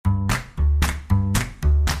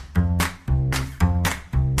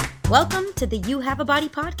Welcome to the You Have a Body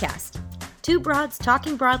podcast. Two broads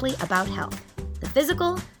talking broadly about health. The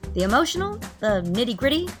physical, the emotional, the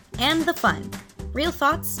nitty-gritty, and the fun. Real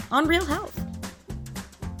thoughts on real health.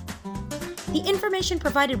 The information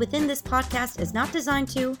provided within this podcast is not designed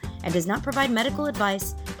to and does not provide medical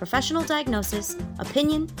advice, professional diagnosis,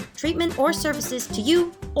 opinion, treatment, or services to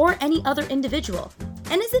you or any other individual,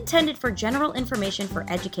 and is intended for general information for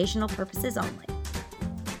educational purposes only.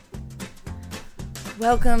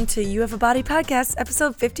 Welcome to You Have a Body podcast,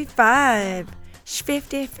 episode 55.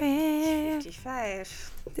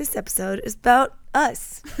 55. This episode is about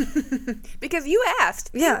us. Because you asked.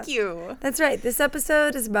 Thank you. That's right. This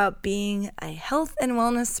episode is about being a health and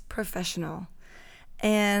wellness professional.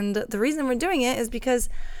 And the reason we're doing it is because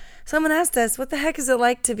someone asked us, what the heck is it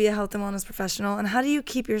like to be a health and wellness professional? And how do you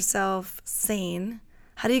keep yourself sane?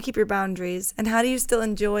 How do you keep your boundaries? And how do you still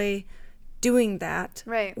enjoy doing that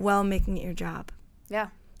while making it your job? Yeah.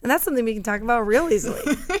 And that's something we can talk about real easily.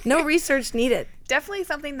 No research needed. Definitely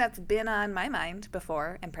something that's been on my mind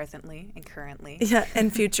before and presently and currently. Yeah,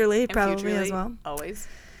 and futurely, probably as well. Always.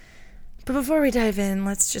 But before we dive in,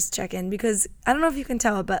 let's just check in because I don't know if you can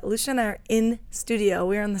tell, but Lucia and I are in studio.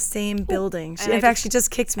 We're in the same building. She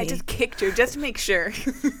just kicked me. I just kicked her just to make sure.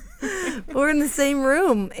 We're in the same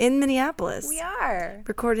room in Minneapolis. We are.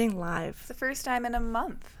 Recording live. It's the first time in a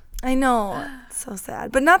month. I know. It's so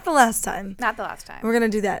sad. But not the last time. Not the last time. We're going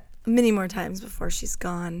to do that many more times before she's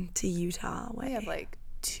gone to Utah away. We have like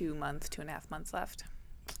 2.5 months left.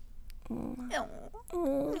 Oh.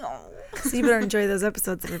 So you better enjoy those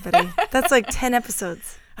episodes, everybody. That's like 10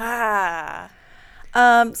 episodes. So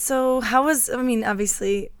how was,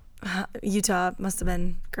 obviously, Utah must have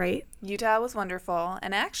been great. Utah was wonderful.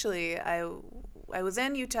 And actually, I was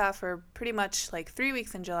in Utah for pretty much like 3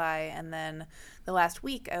 weeks in July, and then the last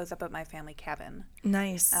week I was up at my family cabin.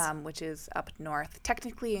 Nice. Which is up north.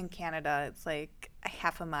 Technically in Canada, it's like a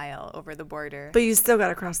half a mile over the border. But you still got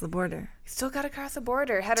to cross the border. Still got to cross the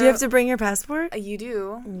border. Do you have to bring your passport? You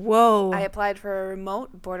do. Whoa. I applied for a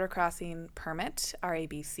remote border crossing permit,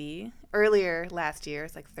 RABC, earlier last year.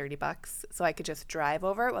 It's like $30, so I could just drive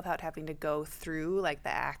over it without having to go through like the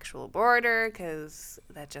actual border, because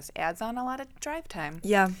that just adds on a lot of drive time.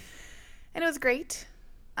 Yeah. And it was great.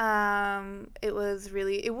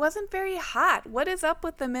 It wasn't very hot. What is up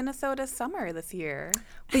with the Minnesota summer this year?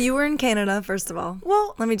 Well, you were in Canada, first of all.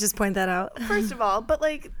 Well, let me just point that out. First of all, but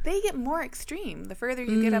like they get more extreme the further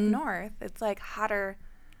you get up north. It's like hotter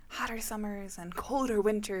summers and colder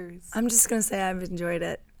winters. I'm just going to say I've enjoyed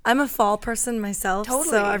it. I'm a fall person myself,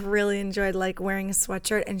 so I've really enjoyed like wearing a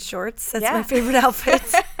sweatshirt and shorts. That's my favorite outfit.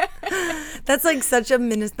 That's like such a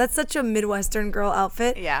Midwestern girl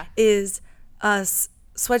outfit. Yeah. Is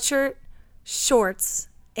sweatshirt, shorts,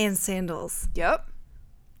 and sandals. Yep.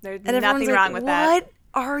 There's nothing wrong with that. What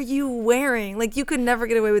are you wearing? Like, you could never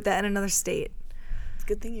get away with that in another state. It's a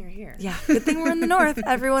good thing you're here. Yeah, good thing we're in the north.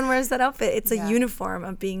 Everyone wears that outfit. It's a uniform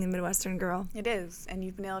of being a Midwestern girl. It is, and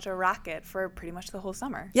you've been able to rock it for pretty much the whole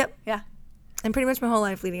summer. Yep. Yeah. And pretty much my whole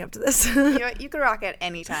life leading up to this. You could rock it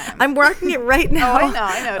anytime. I'm rocking it right now. Oh,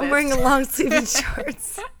 I know. I'm wearing a long sleeve and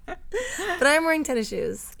shorts. But I'm wearing tennis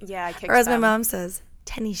shoes. Yeah, I kicked Or as my mom says,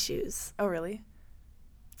 tennis shoes. Oh, really?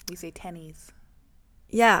 We say tennies.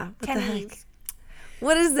 Yeah. What tennies. The heck?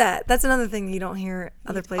 What is that? That's another thing you don't hear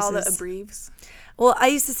other places. All the abbreves. Well, I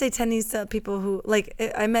used to say tennies to people who, like,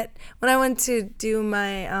 I met, when I went to do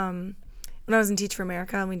my, when I was in Teach for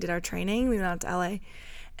America and we did our training, we went out to LA,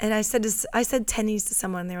 and I said tennies to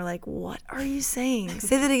someone, and they were like, what are you saying?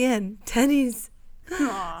 Say that again. Tennies.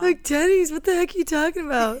 Like, tennies? What the heck are you talking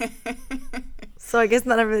about? So I guess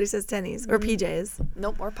not everybody says tennies or PJs.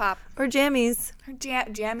 Nope, or pop. Or jammies.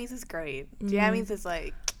 Jammies is great. Jammies is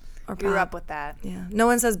like, or grew up with that. Yeah. No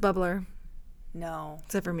one says bubbler. No.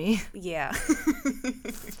 Except for me. Yeah.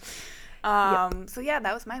 So yeah,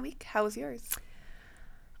 that was my week. How was yours?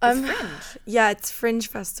 It's Fringe. Yeah, it's Fringe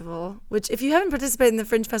Festival, which if you haven't participated in the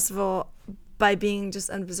Fringe Festival by being just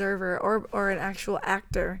an observer or an actual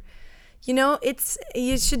actor,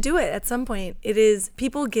 you should do it at some point.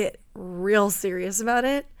 People get real serious about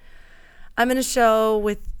it. I'm in a show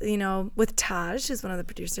with Taj, who's one of the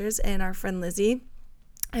producers, and our friend Lizzie,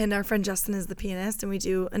 and our friend Justin is the pianist, and we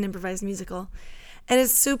do an improvised musical, and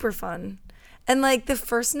it's super fun. And like the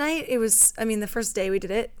first night, the first day we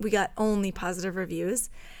did it, we got only positive reviews,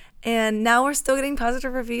 and now we're still getting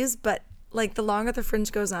positive reviews, but like the longer the Fringe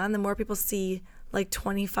goes on, the more people see like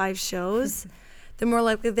 25 shows, the more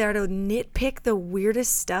likely they are to nitpick the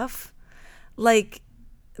weirdest stuff. Like,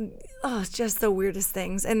 it's just the weirdest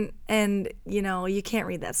things. And you can't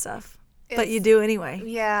read that stuff. but you do anyway.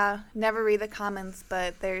 Yeah, never read the comments,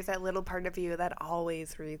 but there's that little part of you that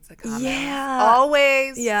always reads the comments. Yeah.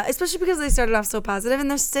 Always. Yeah, especially because they started off so positive, and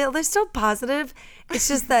they're still positive. It's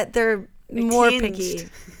just that they're more tinged. picky.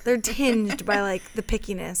 They're tinged by like the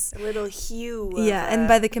pickiness. A little hue. Yeah, and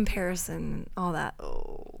by the comparison, all that.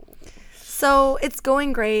 So it's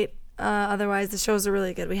going great. Otherwise, the shows are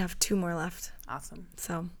really good. We have 2 more left. Awesome.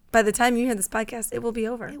 So by the time you hear this podcast, it will be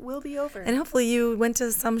over. It will be over. And hopefully you went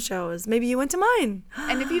to some shows. Maybe you went to mine.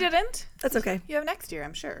 And if you didn't, that's okay. You have next year,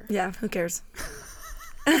 I'm sure. Yeah, who cares?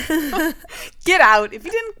 Get out. If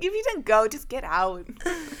you didn't go, just get out.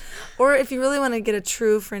 Or if you really want to get a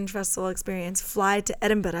true Fringe Festival experience, fly to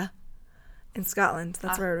Edinburgh in Scotland.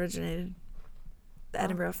 That's where it originated. The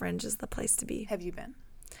Edinburgh Fringe is the place to be. Have you been?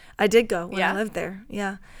 I did go when I lived there.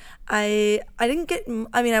 Yeah. I didn't get,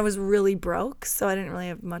 I mean, I was really broke, so I didn't really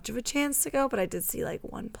have much of a chance to go, but I did see like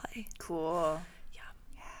 1 play. Cool. Yeah.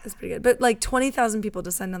 It's pretty good. But like 20,000 people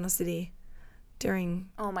descend on the city during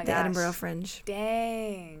the Edinburgh Fringe.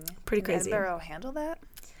 Dang. Pretty crazy. Can Edinburgh handle that?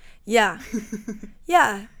 Yeah.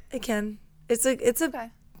 Yeah, it can. It's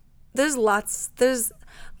Okay. There's lots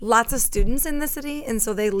of students in the city, and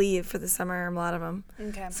so they leave for the summer, a lot of them.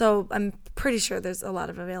 Okay. So I'm pretty sure there's a lot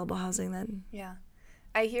of available housing then. Yeah.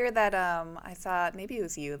 I hear that I saw, maybe it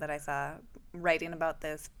was you that I saw writing about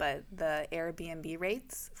this, but the Airbnb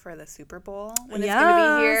rates for the Super Bowl when it's going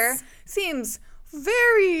to be here seems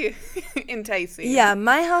very enticing. Yeah,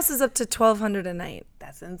 my house is up to $1,200 a night.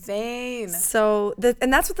 That's insane. So,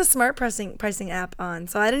 and that's with the smart pricing app on.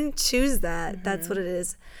 So I didn't choose that. Mm-hmm. That's what it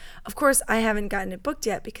is. Of course, I haven't gotten it booked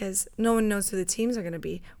yet because no one knows who the teams are going to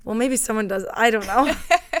be. Well, maybe someone does. I don't know.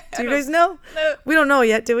 Do you guys know? No. We don't know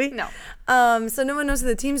yet, do we? No. So no one knows who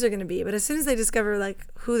the teams are going to be. But as soon as they discover like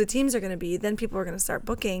who the teams are going to be, then people are going to start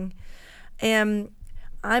booking. And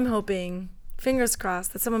I'm hoping, fingers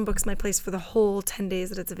crossed, that someone books my place for the whole 10 days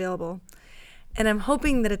that it's available. And I'm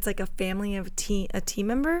hoping that it's like a family of a team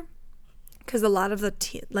member, because a lot of the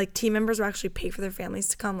team members will actually pay for their families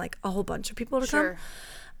to come, like a whole bunch of people to come.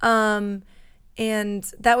 And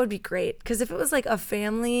that would be great, because if it was like a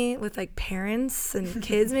family with like parents and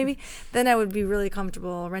kids maybe, then I would be really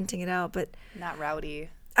comfortable renting it out. But not rowdy.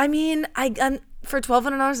 I mean, for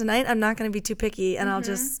 $1,200 a night, I'm not going to be too picky, and I'll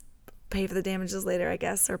just pay for the damages later, I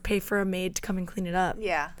guess, or pay for a maid to come and clean it up.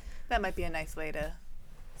 Yeah, that might be a nice way to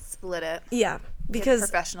split it. Yeah, because get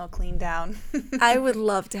professional clean down. I would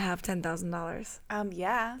love to have $10,000.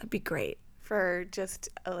 Yeah, that'd be great for just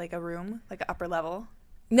like a room, like an upper level.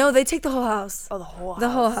 No, they take the whole house. Oh, the whole house. The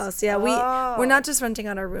whole house. Yeah, we're not just renting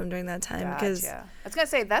out our room during that time, because I was gonna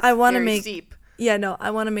say that's very steep. Yeah, no,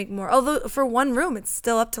 I want to make more. Although for one room, it's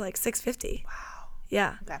still up to like $650. Wow.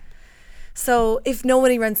 Yeah. Okay. So if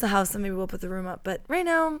nobody rents the house, then maybe we'll put the room up. But right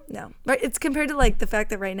now, no. Right? It's compared to like the fact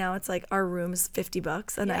that right now it's like our room is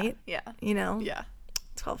 $50 a night. Yeah. You know. Yeah.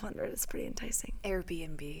 $1,200 is pretty enticing.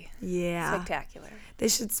 Airbnb. Yeah. Spectacular. They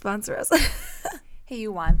should sponsor us. Hey,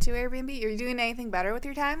 you want to Airbnb? Are you doing anything better with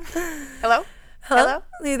your time? Hello? Hello?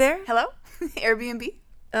 Are you there? Hello? Airbnb?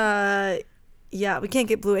 Yeah, we can't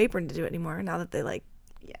get Blue Apron to do it anymore now that they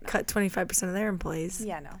cut 25% of their employees.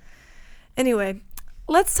 Yeah, no. Anyway,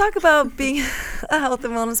 let's talk about being a health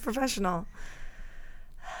and wellness professional.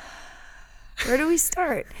 Where do we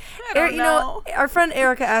start? I don't know. Our friend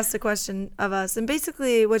Erica asked a question of us, and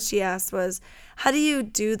basically what she asked was, how do you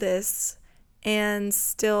do this and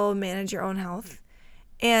still manage your own health?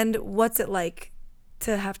 And what's it like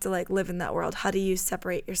to have to live in that world? How do you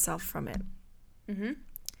separate yourself from it? Mm-hmm.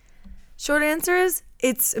 Short answer is,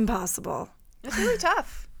 it's impossible. It's really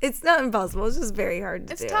tough. It's not impossible. It's just very hard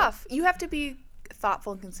to do. It's tough. You have to be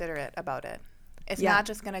thoughtful and considerate about it. It's not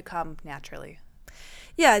just going to come naturally.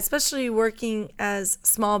 Yeah, especially working as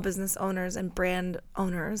small business owners and brand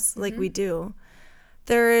owners like we do.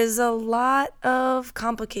 There is a lot of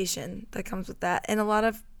complication that comes with that, and a lot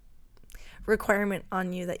of requirement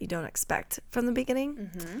on you that you don't expect from the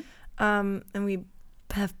beginning. And we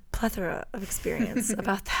have plethora of experience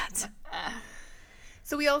about that.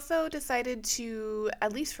 So we also decided to,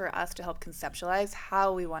 at least for us, to help conceptualize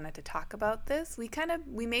how we wanted to talk about this,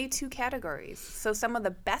 we made 2 categories. So some of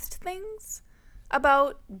the best things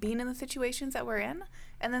about being in the situations that we're in,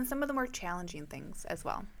 and then some of the more challenging things as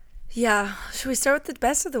well. Yeah. Should we start with the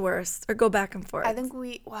best or the worst, or go back and forth? I think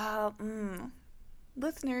listeners,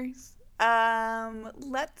 let's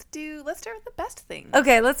start with the best things.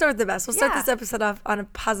 Okay, let's start with the best. We'll start this episode off on a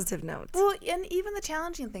positive note. Well, and even the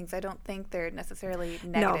challenging things, I don't think they're necessarily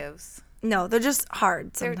negatives. No, they're just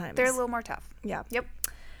hard sometimes. They're a little more tough. Yeah. Yep.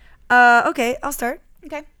 Okay, I'll start.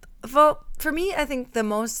 Okay. Well, for me, I think the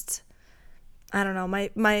most I don't know,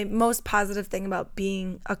 my most positive thing about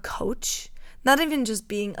being a coach, not even just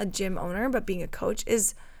being a gym owner, but being a coach,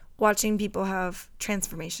 is watching people have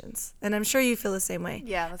transformations. And I'm sure you feel the same way.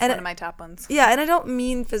 Yeah, that's one of my top ones. Yeah, and I don't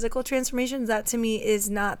mean physical transformations. That to me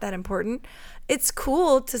is not that important. It's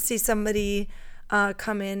cool to see somebody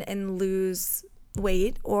come in and lose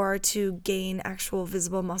weight or to gain actual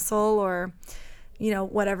visible muscle or,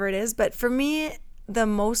 whatever it is. But for me, the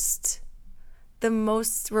most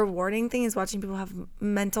rewarding thing is watching people have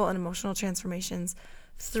mental and emotional transformations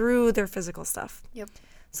through their physical stuff. Yep.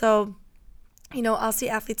 So, I'll see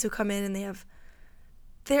athletes who come in and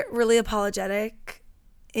they're really apologetic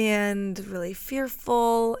and really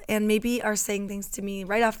fearful and maybe are saying things to me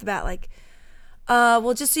right off the bat like,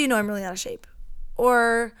 well, just so you know, I'm really out of shape.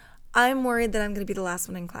 Or I'm worried that I'm going to be the last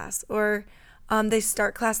one in class. Or they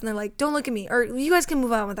start class and they're like, don't look at me. Or you guys can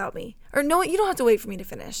move on without me. Or no, you don't have to wait for me to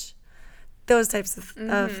finish. Those types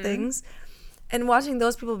of things. And watching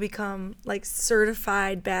those people become like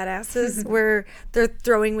certified badasses where they're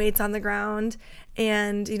throwing weights on the ground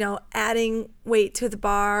and, adding weight to the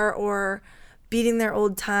bar or beating their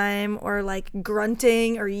old time or like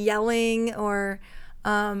grunting or yelling or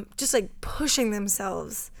just like pushing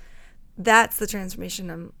themselves. That's the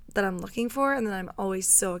transformation that I'm looking for and that I'm always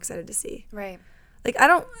so excited to see. Right. Like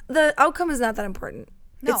the outcome is not that important.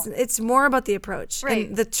 No. It's more about the approach. Right.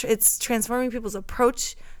 And it's transforming people's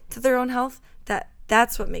approach to their own health.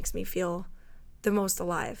 That's what makes me feel the most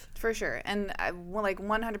alive. For sure. And like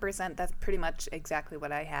 100%, that's pretty much exactly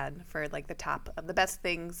what I had for like the top of the best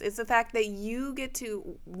things is the fact that you get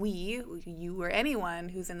to, you or anyone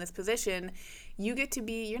who's in this position, you get to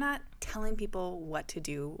be, you're not telling people what to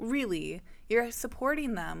do. Really, you're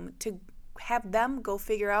supporting them to have them go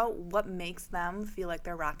figure out what makes them feel like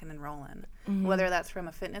they're rocking and rolling. Mm-hmm. Whether that's from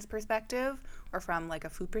a fitness perspective or from like a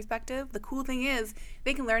food perspective. The cool thing is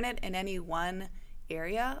they can learn it in any one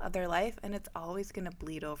area of their life and it's always going to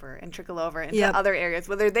bleed over and trickle over into other areas.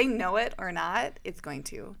 Whether they know it or not, it's going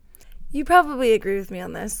to. You probably agree with me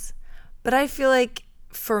on this, but I feel like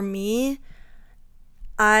for me,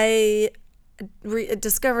 I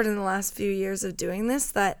discovered in the last few years of doing this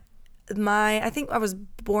that I think I was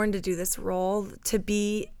born to do this role, to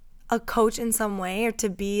be a coach in some way or to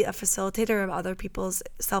be a facilitator of other people's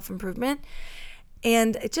self-improvement.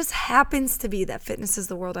 And it just happens to be that fitness is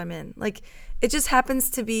the world I'm in. Like, it just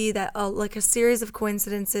happens to be that like a series of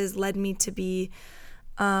coincidences led me to be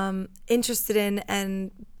interested in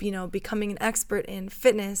and, becoming an expert in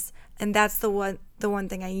fitness. And that's the one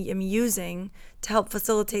thing I am using to help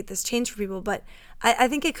facilitate this change for people. But I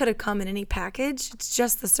think it could have come in any package. It's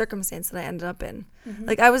just the circumstance that I ended up in. Mm-hmm.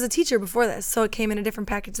 Like, I was a teacher before this, so it came in a different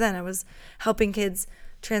package then. I was helping kids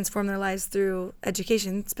transform their lives through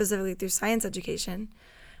education, specifically through science education.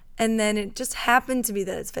 And then it just happened to be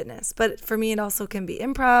that it's fitness. But for me, it also can be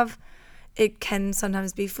improv. It can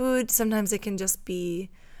sometimes be food. Sometimes it can just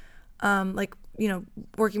be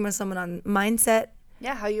working with someone on mindset.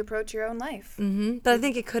 Yeah, how you approach your own life. Mm-hmm. But I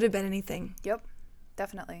think it could have been anything. Yep,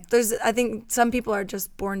 definitely. I think some people are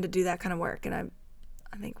just born to do that kind of work, and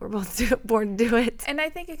I think we're both born to do it. And I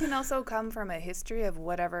think it can also come from a history of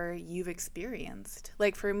whatever you've experienced.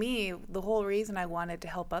 Like for me, the whole reason I wanted to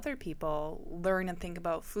help other people learn and think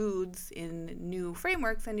about foods in new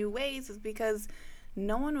frameworks and new ways is because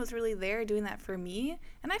no one was really there doing that for me.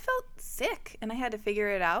 And I felt sick and I had to figure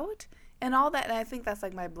it out. And all that, and I think that's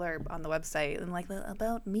like my blurb on the website, and like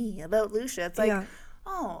about me, about Lucia. It's like,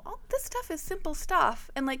 oh, this stuff is simple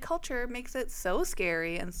stuff, and like culture makes it so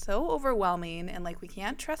scary and so overwhelming, and like we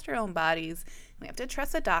can't trust our own bodies. We have to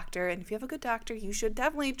trust a doctor, and if you have a good doctor, you should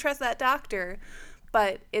definitely trust that doctor.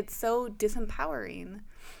 But it's so disempowering.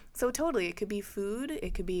 So totally, it could be food,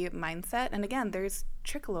 it could be mindset, and again, there's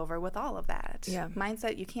trickle over with all of that. Yeah,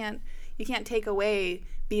 mindset, you can't take away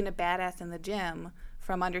being a badass in the gym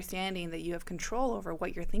from understanding that you have control over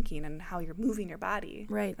what you're thinking and how you're moving your body.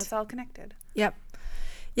 Right. It's all connected. Yep.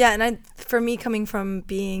 Yeah, and for me, coming from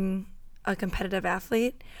being a competitive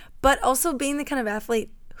athlete, but also being the kind of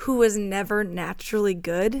athlete who was never naturally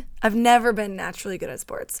good. I've never been naturally good at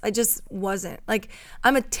sports. I just wasn't. Like,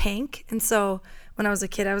 I'm a tank, and so when I was a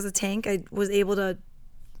kid, I was a tank. I was able to,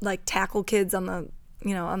 like, tackle kids on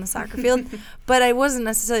the soccer field, but I wasn't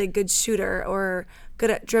necessarily a good shooter or good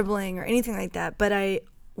at dribbling or anything like that. But I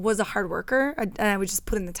was a hard worker, and I would just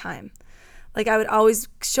put in the time. Like, I would always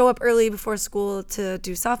show up early before school to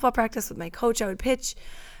do softball practice with my coach. I would pitch,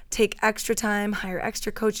 take extra time, hire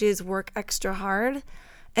extra coaches, work extra hard,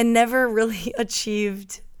 and never really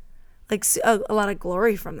achieved like a lot of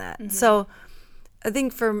glory from that. Mm-hmm. So I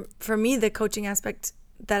think for me, the coaching aspect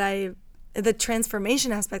that I the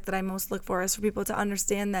transformation aspect that I most look for is for people to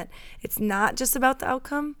understand that it's not just about the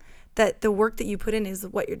outcome, that the work that you put in is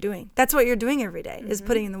what you're doing. That's what you're doing every day, is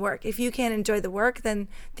putting in the work. If you can't enjoy the work, then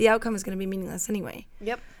the outcome is going to be meaningless anyway.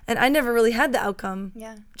 Yep. And I never really had the outcome,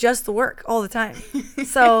 just the work all the time.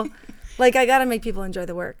 So like I got to make people enjoy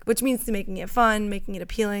the work, which means making it fun, making it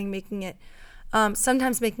appealing, making it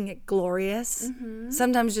sometimes making it glorious,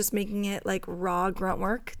 sometimes just making it like raw grunt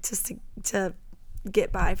work just to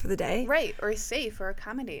get by for the day. Right, or safe or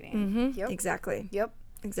accommodating. Yep. Exactly. Yep.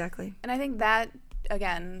 Exactly. And I think that,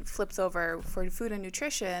 again, flips over for food and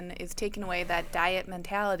nutrition, is taking away that diet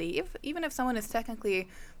mentality. Even if someone is technically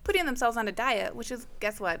putting themselves on a diet, which is,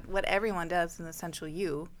 guess what everyone does in Essential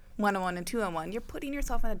You, 101 and 201, you're putting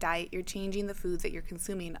yourself on a diet, you're changing the foods that you're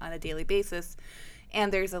consuming on a daily basis,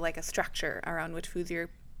 and there's a structure around which foods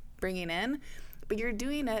you're bringing in. But you're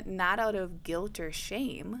doing it not out of guilt or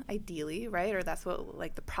shame, ideally, right? Or that's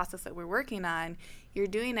what the process that we're working on. You're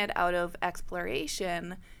doing it out of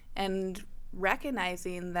exploration and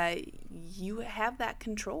recognizing that you have that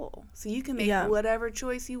control, so you can make whatever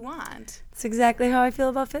choice you want. It's exactly how I feel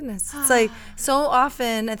about fitness. It's like so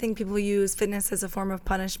often I think people use fitness as a form of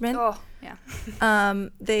punishment. Oh, yeah.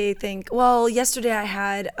 They think, well, yesterday I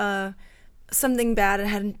had something bad and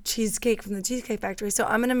had cheesecake from the Cheesecake Factory, so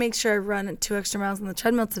I'm going to make sure I run 2 extra miles on the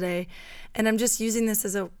treadmill today, and I'm just using this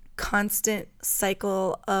as a constant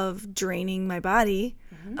cycle of draining my body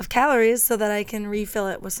of calories so that I can refill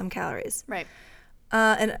it with some calories. Right.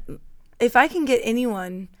 And if I can get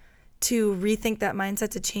anyone to rethink that mindset,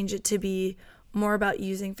 to change it to be more about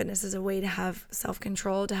using fitness as a way to have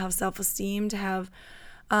self-control, to have self-esteem, to have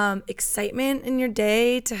excitement in your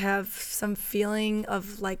day, to have some feeling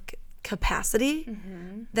of capacity,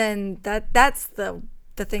 then that's the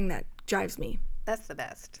thing that drives me. That's the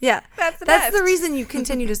best. Yeah. That's the That's best. the reason you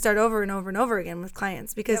continue to start over and over and over again with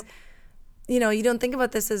clients, because you don't think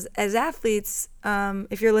about this as athletes.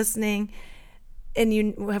 If you're listening and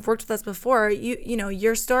you have worked with us before, you know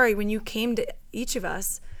your story when you came to each of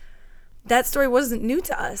us, that story wasn't new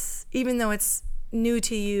to us, even though it's new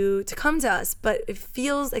to you to come to us, but it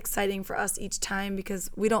feels exciting for us each time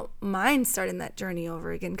because we don't mind starting that journey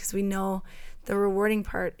over again, because we know the rewarding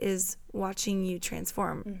part is watching you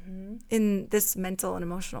transform in this mental and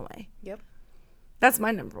emotional way. Yep. That's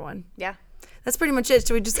my number one. Yeah. That's pretty much it.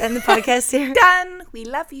 Should we just end the podcast here? Done. We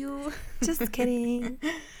love you. Just kidding.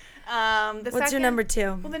 What's your number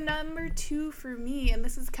 2? Well, the number 2 for me, and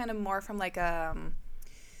this is kind of more from like a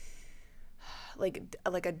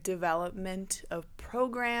development of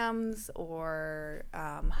programs or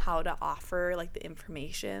how to offer the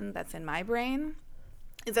information that's in my brain,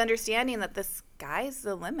 is understanding that the sky's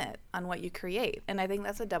the limit on what you create. And I think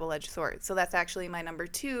that's a double-edged sword. So that's actually my number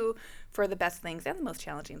 2 for the best things and the most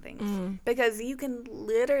challenging things. Because you can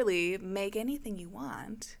literally make anything you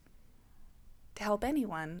want to help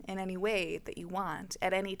anyone in any way that you want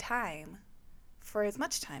at any time for as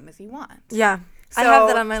much time as you want. Yeah. So, I have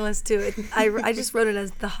that on my list too. I just wrote it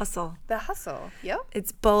as the hustle. The hustle. Yep.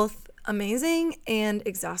 It's both amazing and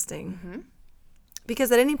exhausting.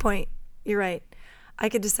 Because at any point, you're right, I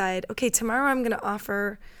could decide, okay, tomorrow I'm going to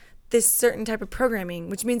offer this certain type of programming,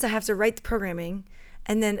 which means I have to write the programming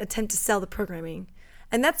and then attempt to sell the programming.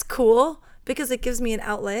 And that's cool because it gives me an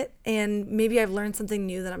outlet, and maybe I've learned something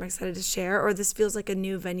new that I'm excited to share, or this feels like a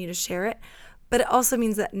new venue to share it. But it also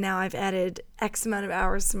means that now I've added X amount of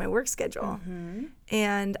hours to my work schedule.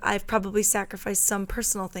 And I've probably sacrificed some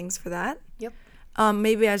personal things for that. Yep.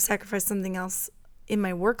 Maybe I've sacrificed something else in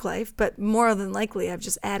my work life, but more than likely I've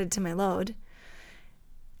just added to my load.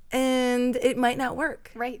 And it might not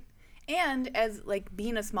work. Right. And as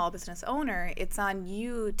being a small business owner, it's on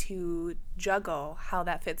you to juggle how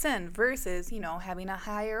that fits in versus, having a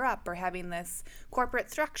higher up or having this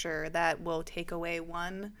corporate structure that will take away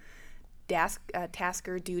one task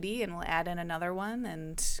or duty and we'll add in another one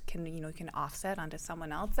and can offset onto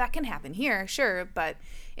someone else. That can happen here, sure, but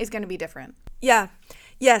it's going to be different. Yeah.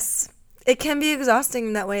 Yes. It can be exhausting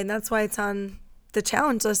in that way, and that's why it's on the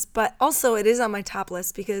challenge list, but also it is on my top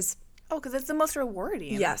list because it's the most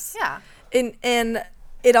rewarding. Yes. Yeah. And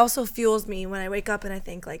it also fuels me when I wake up and I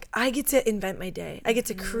think I get to invent my day. I get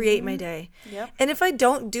to create my day. Yep. And if I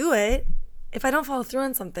don't do it, if I don't follow through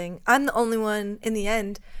on something, I'm the only one in the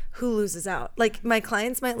end who loses out. My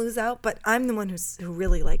clients might lose out, but I'm the one who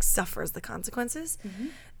really suffers the consequences.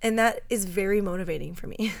 And that is very motivating for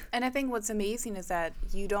me. And I think what's amazing is that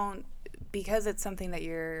you don't, because it's something that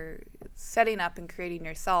you're setting up and creating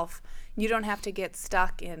yourself, you don't have to get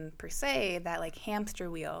stuck in, per se, that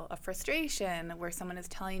hamster wheel of frustration where someone is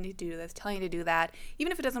telling you to do this, telling you to do that.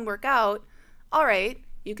 Even if it doesn't work out, all right,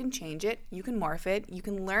 you can change it, you can morph it, you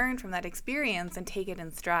can learn from that experience and take it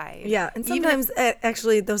in stride. Yeah, and sometimes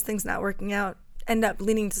actually those things not working out end up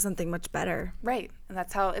leading to something much better. Right. And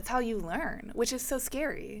it's how you learn, which is so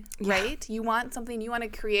scary, right? You want something, you want to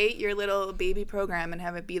create your little baby program and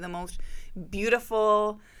have it be the most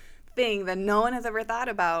beautiful thing that no one has ever thought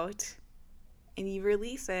about. And you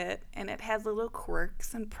release it, and it has little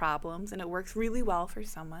quirks and problems, and it works really well for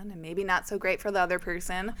someone, and maybe not so great for the other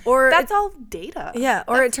person. Or that's all data. Yeah,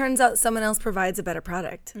 or it turns out someone else provides a better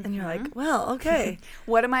product, and you're like, well, okay.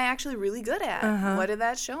 What am I actually really good at? What did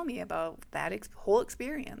that show me about that whole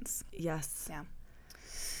experience? Yes. Yeah.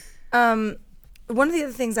 One of the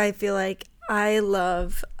other things I feel like I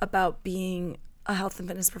love about being a health and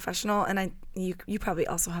fitness professional, and you probably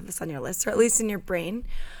also have this on your list, or at least in your brain,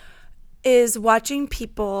 is watching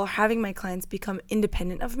people, having my clients become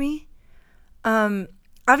independent of me.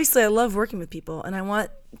 Obviously, I love working with people, and I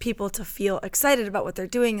want people to feel excited about what they're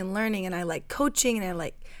doing and learning, and I like coaching, and I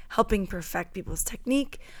like helping perfect people's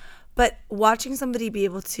technique. But watching somebody be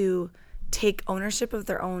able to take ownership of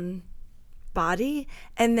their own body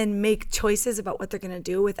and then make choices about what they're going to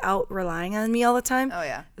do without relying on me all the time. Oh,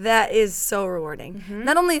 yeah. That is so rewarding.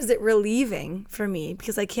 Not only is it relieving for me,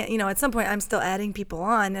 because I can't, at some point I'm still adding people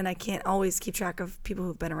on and I can't always keep track of people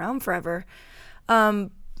who've been around forever.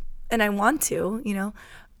 And I want to,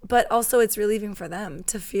 but also it's relieving for them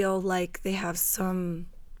to feel like they have some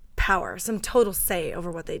power, some total say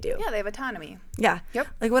over what they do. Yeah, they have autonomy. Yeah. Yep.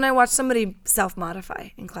 Like when I watch somebody self-modify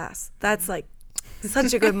in class, that's like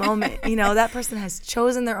such a good moment. That person has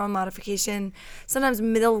chosen their own modification. Sometimes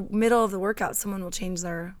middle of the workout, someone will change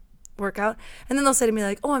their workout, and then they'll say to me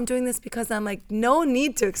like, "Oh, I'm doing this because," I'm like, no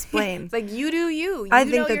need to explain. It's like, you do you. I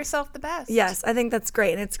think know yourself the best. Yes, I think that's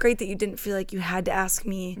great, and it's great that you didn't feel like you had to ask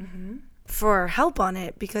me for help on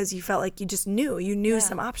it because you felt like you just knew. You knew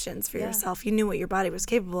some options for yourself. You knew what your body was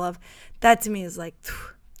capable of. That to me is like,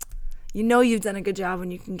 you've done a good job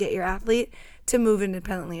when you can get your athlete to move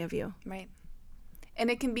independently of you. Right. And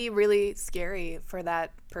it can be really scary for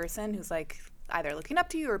that person who's like either looking up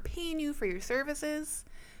to you or paying you for your services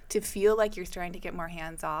to feel like you're starting to get more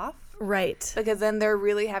hands off. Right. Because then they're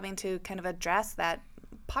really having to kind of address that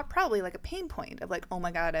probably like a pain point of like, oh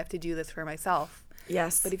my God, I have to do this for myself.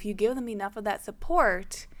 Yes. But if you give them enough of that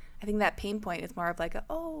support, I think that pain point is more of like a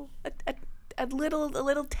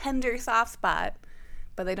little tender soft spot.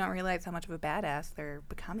 But they don't realize how much of a badass they're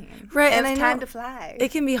becoming. Right. And it's time to fly. It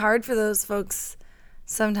can be hard for those folks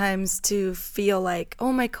sometimes to feel like,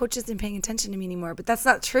 oh, my coach isn't paying attention to me anymore. But that's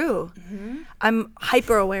not true. I'm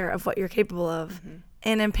hyper aware of what you're capable of.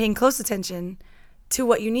 And I'm paying close attention to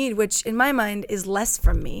what you need, which in my mind is less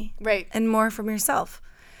from me. Right. And more from yourself.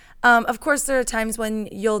 Of course, there are times when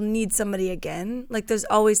you'll need somebody again. Like there's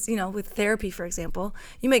always, with therapy, for example,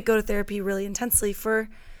 you might go to therapy really intensely for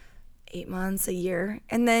 8 months, a year,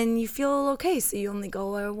 and then you feel okay. So you only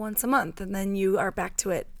go once a month, and then you are back to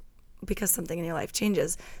it because something in your life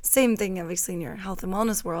changes. Same thing, obviously, in your health and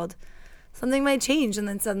wellness world. Something might change, and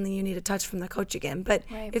then suddenly you need a touch from the coach again. But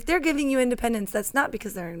if they're giving you independence, that's not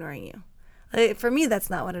because they're ignoring you. For me, that's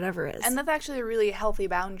not what it ever is. And that's actually a really healthy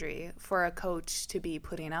boundary for a coach to be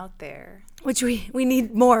putting out there. Which we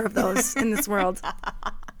need more of those in this world.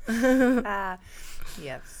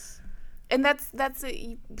 Yes. And that's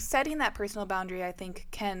setting that personal boundary, I think,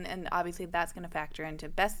 can, and obviously that's going to factor into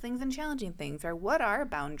best things and challenging things, or what are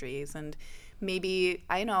boundaries. And maybe,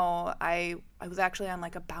 I know I was actually on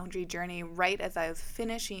like a boundary journey right as I was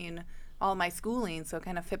finishing all my schooling, so it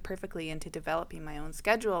kind of fit perfectly into developing my own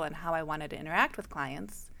schedule and how I wanted to interact with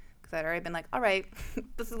clients, because I'd already been like, all right,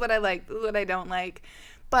 this is what I like, this is what I don't like.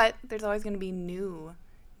 But there's always going to be new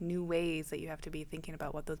ways that you have to be thinking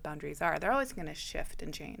about what those boundaries are. They're always going to shift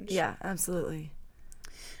and change. Yeah, absolutely.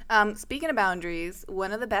 Speaking of boundaries,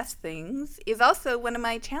 one of the best things is also one of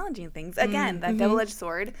my challenging things. Again, that double-edged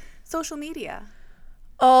sword, social media.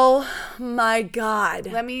 Oh my God.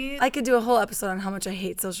 I could do a whole episode on how much I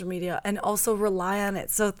hate social media and also rely on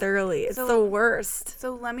it so thoroughly. It's the worst.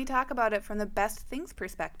 So let me talk about it from the best things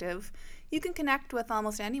perspective. You can connect with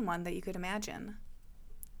almost anyone that you could imagine.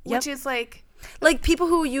 Yep. Which is like people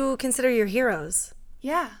who you consider your heroes.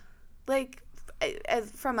 Yeah. Like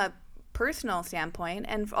as from a personal standpoint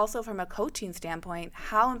and also from a coaching standpoint,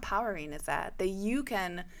 how empowering is that you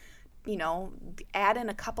can, add in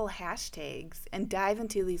a couple hashtags and dive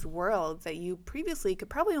into these worlds that you previously could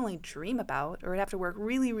probably only dream about or would have to work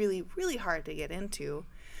really, really, really hard to get into.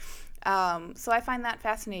 So I find that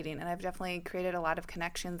fascinating, and I've definitely created a lot of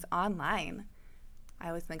connections online. I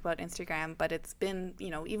always think about Instagram, but it's been,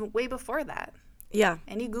 even way before that. Yeah.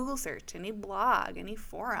 Any Google search, any blog, any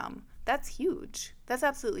forum. That's huge. That's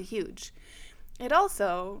absolutely huge. it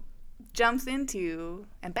also jumps into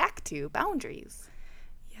and back to boundaries.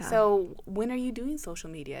 Yeah. So when are you doing social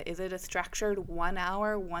media? Is it a structured 1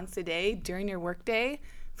 hour once a day during your workday?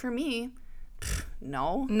 For me,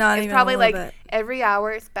 no. Not it's even probably a little like bit. Every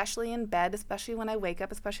hour, especially in bed, especially when I wake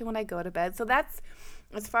up, especially when I go to bed. So that's,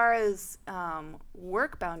 as far as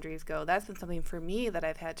work boundaries go, that's been something for me that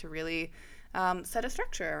I've had to really set a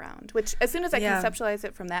structure around, which as soon as I conceptualized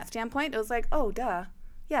it from that standpoint, it was like, oh, duh.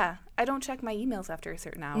 Yeah, I don't check my emails after a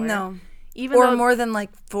certain hour. No. Even or more than like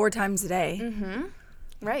 4 times a day. Mm-hmm.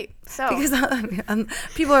 Right. So because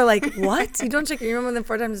people are like, what? You don't check your email more than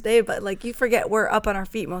 4 times a day, but like you forget we're up on our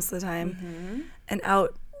feet most of the time and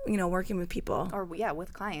out, working with people. Or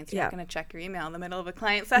with clients. You're not going to check your email in the middle of a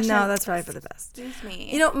client session. No, that's probably for the best. Excuse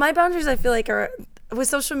me. My boundaries I feel like are with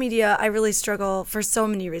social media. I really struggle for so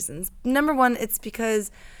many reasons. Number one, it's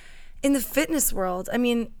because in the fitness world,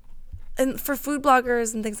 and for food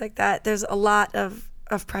bloggers and things like that, there's a lot of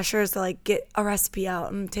pressures to like get a recipe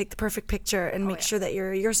out and take the perfect picture and make sure that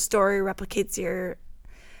your story replicates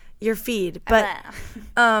your feed. But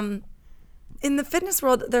in the fitness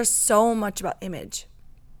world, there's so much about image.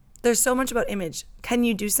 Can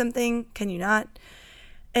you do something? Can you not?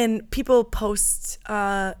 And people post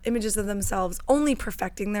images of themselves only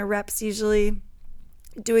perfecting their reps, usually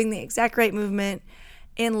doing the exact right movement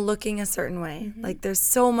and looking a certain way. Like there's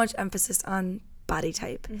so much emphasis on body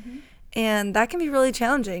type. And that can be really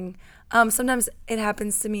challenging. Sometimes it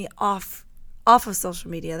happens to me off of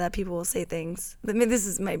social media that people will say things.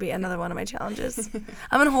 This might be another one of my challenges.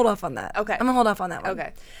 I'm gonna hold off on that. Okay. I'm gonna hold off on that one.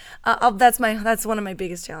 Okay. That's one of my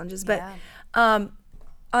biggest challenges. But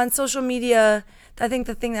on social media, I think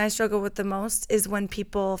the thing that I struggle with the most is when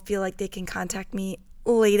people feel like they can contact me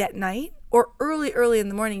late at night or early in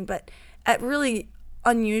the morning, but at really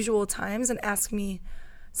unusual times and ask me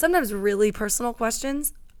sometimes really personal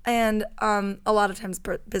questions. And a lot of times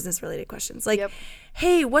business-related questions. Like,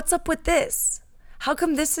 hey, what's up with this? How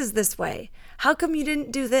come this is this way? How come you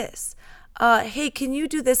didn't do this? Hey, can you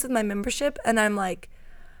do this with my membership? And I'm like,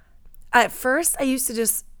 at first, I used to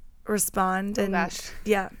just respond. And,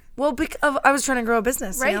 yeah. Well, I was trying to grow a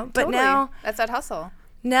business, right, But totally. now... That's that hustle.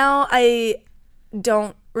 Now I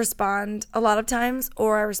don't respond a lot of times,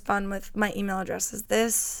 or I respond with my email address is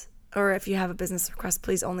this... Or if you have a business request,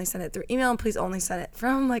 please only send it through email, and please only send it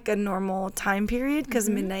from like a normal time period because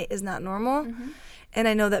midnight is not normal. And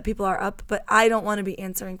I know that people are up, but I don't want to be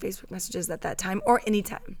answering Facebook messages at that time or any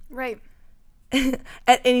time. Right.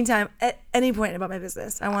 At any time, at any point about my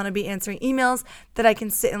business. I want to be answering emails that I can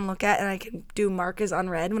sit and look at and I can do mark as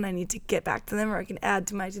unread when I need to get back to them, or I can add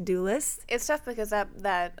to my to-do list. It's tough because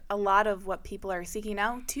that a lot of what people are seeking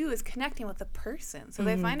out too is connecting with a person. So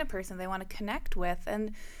they find a person they want to connect with,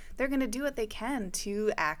 and they're going to do what they can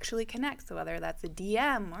to actually connect. So whether that's a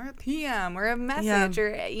DM or a PM or a message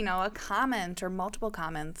or, a comment or multiple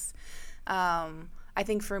comments. I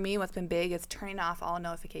think for me, what's been big is turning off all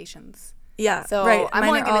notifications. Yeah, so right. I'm Mine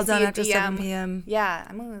only are going all to see done a after DM. 7 p.m. Yeah,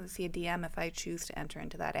 I'm only going to see a DM if I choose to enter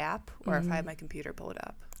into that app or if I have my computer pulled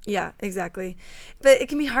up. Yeah, exactly. But it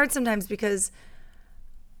can be hard sometimes because,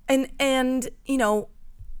 and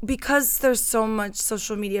because there's so much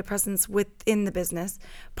social media presence within the business,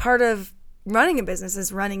 part of running a business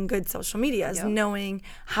is running good social media, is knowing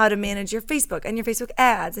how to manage your Facebook and your Facebook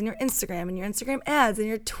ads and your Instagram ads and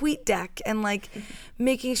your tweet deck, and like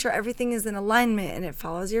making sure everything is in alignment and it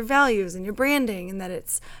follows your values and your branding, and that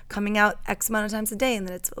it's coming out X amount of times a day, and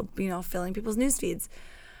that it's filling people's news feeds.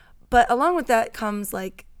 But along with that comes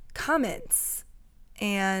like comments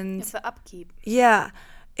and it's the upkeep. Yeah.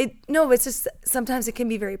 It's just sometimes it can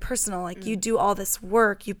be very personal. Like you do all this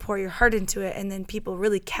work, you pour your heart into it, and then people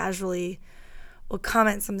really casually will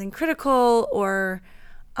comment something critical or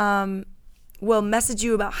will message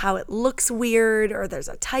you about how it looks weird or there's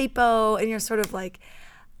a typo, and you're sort of like,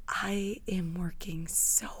 I am working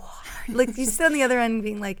so hard. Like you sit on the other end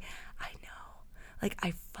being like, I know. Like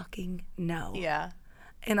I fucking know. Yeah.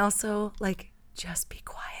 And also like just be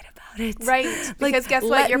quiet about it. Right. Like, because guess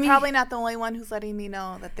what? You're probably not the only one who's letting me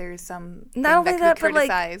know that there's some not only that, but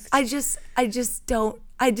criticized. Like I just don't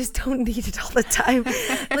need it all the time.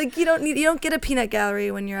 Like you don't get a peanut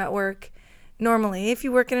gallery when you're at work. Normally, if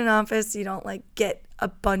you work in an office, you don't like get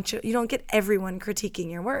you don't get everyone critiquing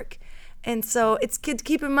your work. And so it's good to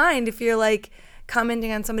keep in mind if you're like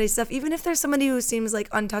commenting on somebody's stuff, even if there's somebody who seems like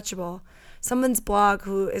untouchable, someone's blog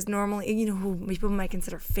who is normally, who people might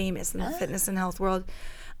consider famous in the fitness and health world.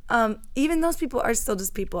 Even those people are still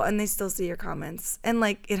just people, and they still see your comments, and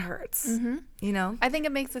like it hurts. I think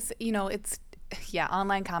it makes us,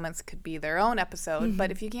 online comments could be their own episode,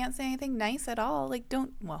 but if you can't say anything nice at all, if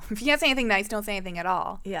you can't say anything nice, don't say anything at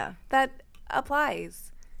all. Yeah. That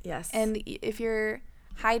applies. Yes. And if you're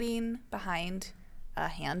hiding behind a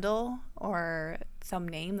handle or some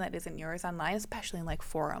name that isn't yours online, especially in like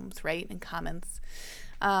forums, right, and comments,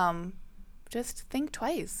 just think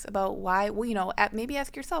twice about why. Well, you know, maybe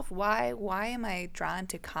ask yourself, why am I drawn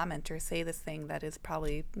to comment or say this thing that is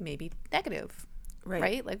probably maybe negative,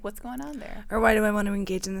 right? Like, what's going on there? Or why do I want to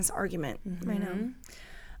engage in this argument right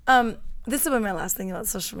now? This will be my last thing about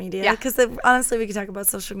social media, because honestly, we could talk about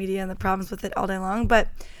social media and the problems with it all day long, but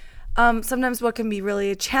sometimes what can be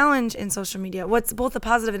really a challenge in social media, what's both a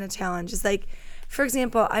positive and a challenge, is like, for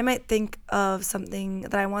example, I might think of something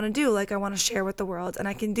that I want to do, like I want to share with the world, and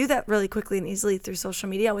I can do that really quickly and easily through social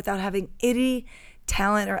media without having any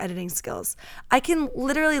talent or editing skills. I can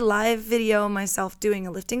literally live video myself doing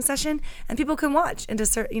a lifting session, and people can watch and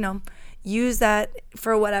just, you know, use that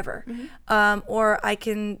for whatever. Or I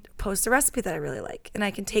can post a recipe that I really like, and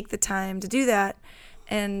I can take the time to do that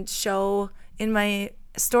and show in my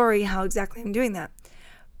story how exactly I'm doing that.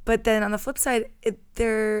 But then on the flip side,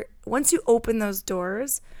 once you open those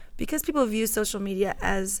doors, because people view social media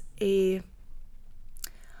as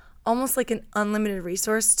almost like an unlimited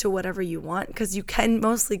resource to whatever you want, because you can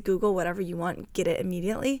mostly Google whatever you want and get it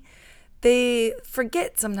immediately, they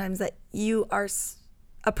forget sometimes that you are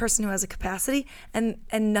a person who has a capacity, and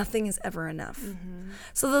nothing is ever enough.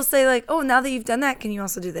 So they'll say like, oh, now that you've done that, can you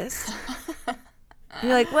also do this? And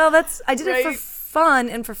you're like, well, I did it for fun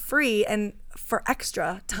and for free and for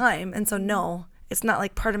extra time, and so no, it's not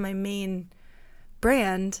like part of my main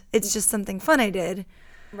brand. It's just something fun I did.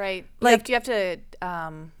 Right. Like you have to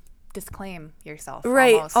disclaim yourself.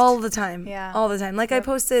 Right. Almost. All the time. Yeah. All the time. Like I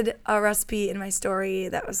posted a recipe in my story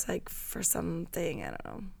that was like for something, I don't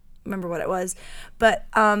know, remember what it was, but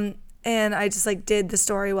and I just like did the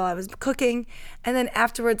story while I was cooking, and then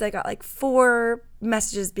afterwards I got like 4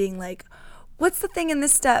 messages being like, what's the thing in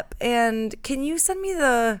this step, and can you send me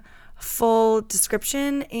the full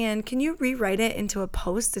description, and can you rewrite it into a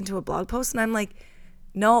blog post? And I'm like,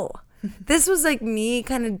 no. This was like me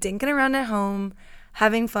kind of dinking around at home,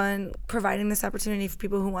 having fun, providing this opportunity for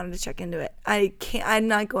people who wanted to check into it. I'm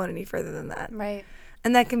not going any further than that. Right.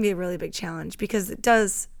 And that can be a really big challenge, because it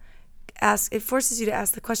forces you to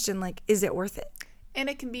ask the question, like, is it worth it? And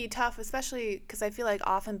it can be tough, especially because I feel like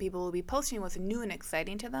often people will be posting what's new and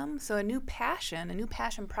exciting to them. So a new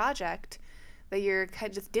passion project that you're kind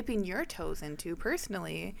of just dipping your toes into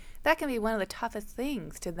personally, that can be one of the toughest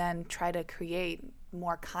things to then try to create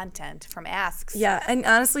more content from asks. Yeah, and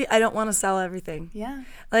honestly, I don't want to sell everything. Yeah.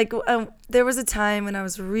 Like, there was a time when I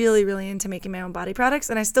was really, really into making my own body products,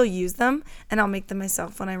 and I still use them, and I'll make them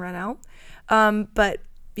myself when I run out. But,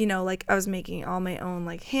 you know, like I was making all my own,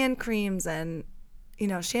 like, hand creams and, you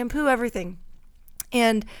know, shampoo, everything.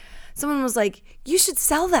 And someone was like, you should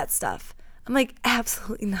sell that stuff. I'm like,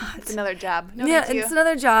 absolutely not. It's another job. No, yeah, it's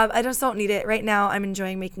another job. I just don't need it. Right now, I'm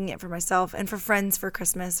enjoying making it for myself and for friends for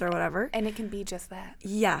Christmas or whatever. And it can be just that.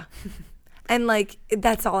 Yeah. And, like,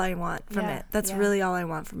 that's all I want from it. That's really all I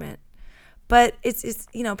want from it. But it's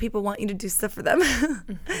you know, people want you to do stuff for them.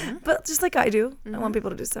 But just like I do, I want people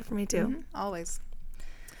to do stuff for me, too. Always.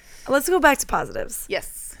 Let's go back to positives.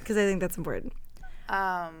 Yes. Because I think that's important.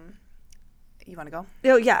 You want to go?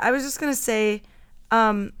 Oh, yeah. I was just going to say,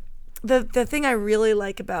 the thing I really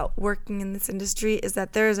like about working in this industry is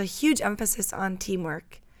that there is a huge emphasis on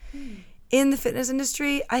teamwork. In the fitness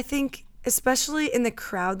industry, I think, especially in the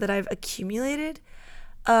crowd that I've accumulated,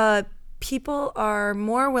 people are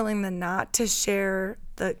more willing than not to share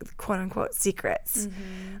the quote-unquote secrets.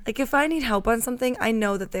 Like, if I need help on something, I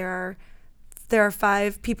know that there are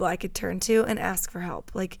 5 people I could turn to and ask for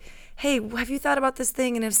help. Like, hey, have you thought about this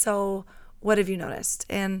thing? And if so, what have you noticed?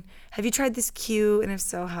 And have you tried this cue? And if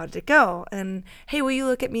so, how did it go? And hey, will you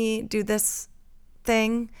look at me do this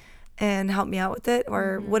thing and help me out with it?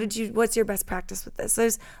 Or what's your best practice with this? So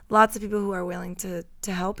there's lots of people who are willing to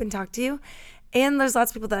help and talk to you. And there's lots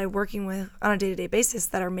of people that I'm working with on a day-to-day basis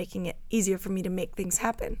that are making it easier for me to make things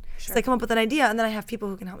happen. Sure. So I come up with an idea, and then I have people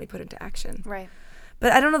who can help me put it into action. Right.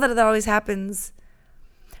 But I don't know that always happens.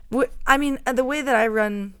 I mean, the way that I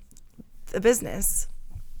run the business,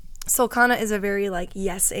 Solkana is a very, like,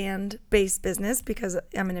 yes and based business because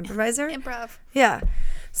I'm an improviser. Improv. Yeah.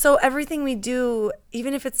 So everything we do,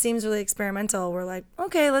 even if it seems really experimental, we're like,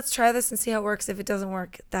 okay, let's try this and see how it works. If it doesn't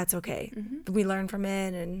work, that's okay. We learn from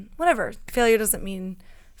it and whatever. Failure doesn't mean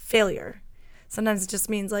failure. Sometimes it just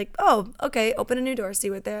means like, oh, okay, open a new door, see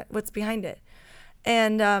what's behind it.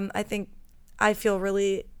 And I think I feel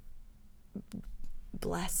really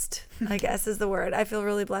blessed, I guess is the word. I feel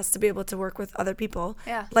really blessed to be able to work with other people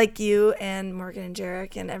like you and Morgan and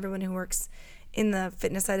Jarek and everyone who works in the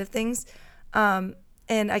fitness side of things.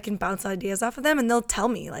 and I can bounce ideas off of them, and they'll tell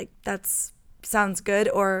me like that's sounds good,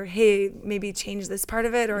 or hey, maybe change this part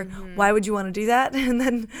of it, or why would you want to do that? And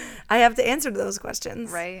then I have to answer to those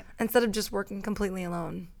questions, right? Instead of just working completely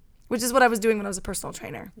alone, which is what I was doing when I was a personal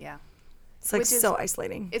trainer. Yeah, it's like so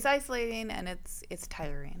isolating. It's isolating and it's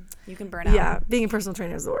tiring. You can burn out. Yeah, being a personal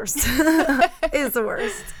trainer is the worst. It's the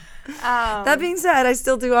worst. That being said, I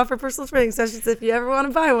still do offer personal training sessions if you ever want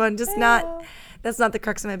to buy one. Just not that's not the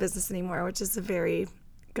crux of my business anymore, which is very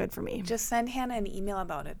good for me. Just send Hannah an email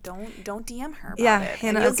about it. Don't DM her about it. Yeah,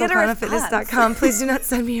 Hannah@soulpranafitness.com. Please do not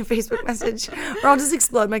send me a Facebook message or I'll just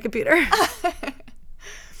explode my computer.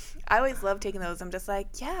 I always love taking those. I'm just like,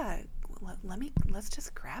 yeah, let's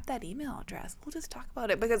just grab that email address. We'll just talk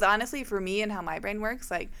about it. Because honestly, for me and how my brain works,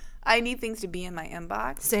 like I need things to be in my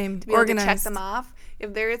inbox. Same. To be organized. able to check them off.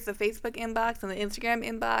 If there is the Facebook inbox and the Instagram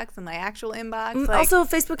inbox and my actual inbox. Like, also,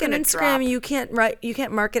 Facebook and Instagram, you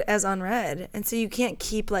can't mark it as unread. And so you can't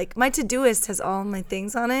keep like my Todoist has all my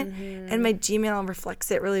things on it and my Gmail reflects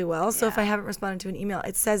it really well. So if I haven't responded to an email,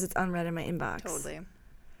 it says it's unread in my inbox. Totally.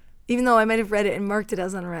 Even though I might have read it and marked it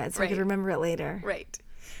as unread, so I could remember it later. Right.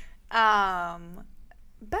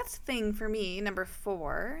 Best thing for me, number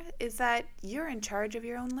 4, is that you're in charge of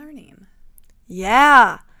your own learning.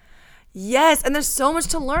 Yeah. Yes, and there's so much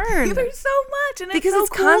to learn. There's so much, and because it's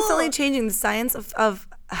so constantly changing. The science of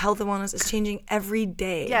health and wellness is changing every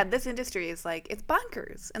day. Yeah, this industry is like, it's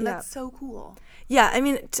bonkers, and that's so cool. Yeah, I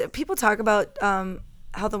mean, people talk about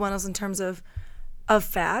health and wellness in terms of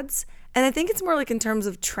fads, and I think it's more like in terms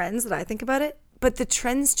of trends that I think about it, but the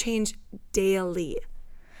trends change daily.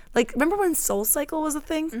 Like, remember when SoulCycle was a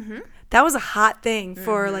thing? Mm-hmm. That was a hot thing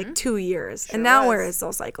for like 2 years. Sure, and now where is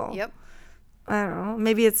SoulCycle? Yep. I don't know.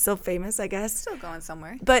 Maybe it's still famous, I guess. Still going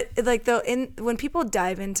somewhere. But like when people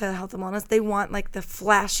dive into health and wellness, they want like the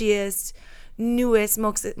flashiest, newest,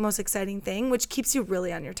 most exciting thing, which keeps you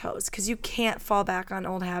really on your toes because you can't fall back on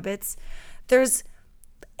old habits. There's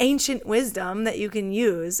ancient wisdom that you can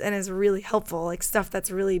use and is really helpful, like stuff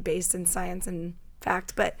that's really based in science and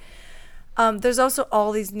fact. But there's also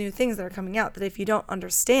all these new things that are coming out that if you don't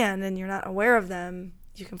understand and you're not aware of them,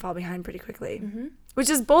 you can fall behind pretty quickly. Mm-hmm. Which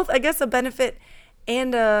is both, I guess, a benefit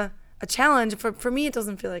and a challenge. For me, it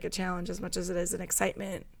doesn't feel like a challenge as much as it is an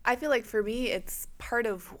excitement. I feel like for me, it's part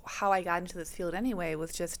of how I got into this field anyway,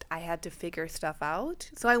 was just I had to figure stuff out.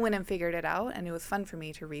 So I went and figured it out, and it was fun for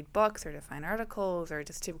me to read books or to find articles or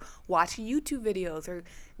just to watch YouTube videos or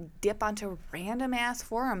dip onto random-ass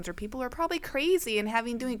forums where people are probably crazy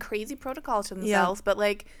and doing crazy protocols to themselves. Yeah. But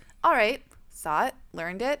like, all right, saw it,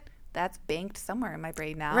 learned it. That's banked somewhere in my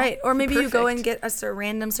brain now. Right. Or maybe you go and get a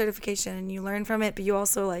random certification and you learn from it, but you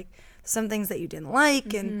also like some things that you didn't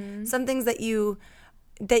like and some things that you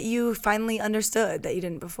finally understood that you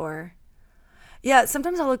didn't before. Yeah,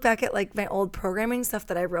 sometimes I'll look back at like my old programming stuff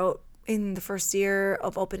that I wrote in the first year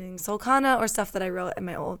of opening Soulkana or stuff that I wrote in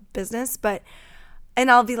my old business, and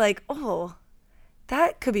I'll be like, oh,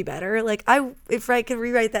 that could be better. Like if I could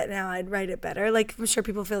rewrite that now, I'd write it better. Like I'm sure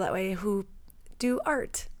people feel that way who do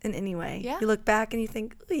art in any way. Yeah. You look back and you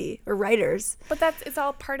think, ooh, or writers. But it's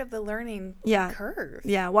all part of the learning curve.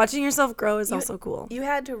 Yeah, watching yourself grow is also cool. You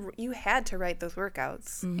had to write those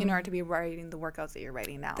workouts in order to be writing the workouts that you're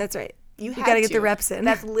writing now. That's right. You got to get the reps in.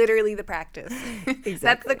 That's literally the practice. Exactly.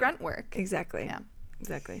 That's the grunt work. Exactly. Yeah.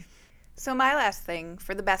 Exactly. So my last thing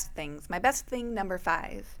for the best things, my best thing number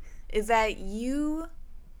 5 is that you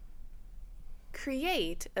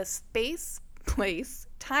create a space, place,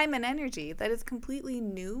 time, and energy that is completely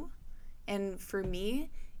new and for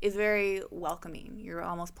me is very welcoming. You're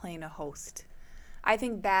almost playing a host. I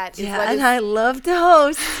think that is what and I love to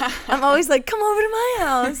host. I'm always like, come over to my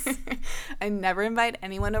house. I never invite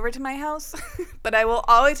anyone over to my house, but I will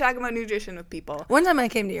always talk about nutrition with people. One time I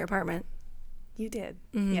came to your apartment. You did.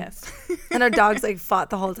 Mm-hmm. Yes. And our dogs like fought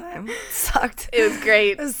the whole time. It sucked. It was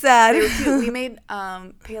great. It was sad. They were cute. We made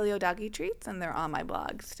paleo doggy treats and they're on my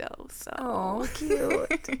blog still. So. Oh,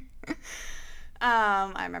 cute.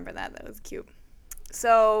 I remember that. That was cute.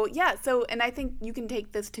 So, yeah. And I think you can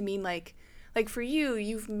take this to mean like for you,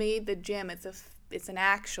 you've made the gym. It's an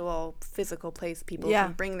actual physical place people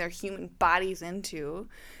can bring their human bodies into.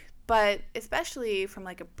 But especially from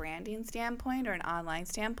like a branding standpoint or an online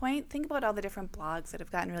standpoint, think about all the different blogs that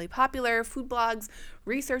have gotten really popular, food blogs,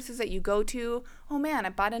 resources that you go to. Oh man,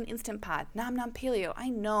 I bought an Instant Pot, Nom Nom Paleo. I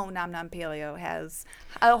know Nom Nom Paleo has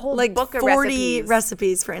a whole like book of 40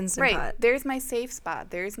 recipes for Instant Pot. Right. There's my safe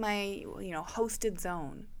spot. There's my, hosted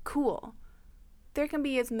zone. Cool. There can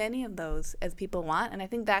be as many of those as people want. And I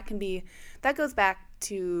think that goes back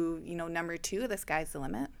to, number 2, the sky's the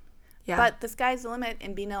limit. Yeah. But the sky's the limit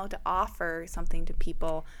in being able to offer something to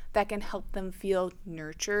people that can help them feel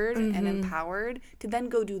nurtured and empowered to then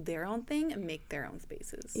go do their own thing and make their own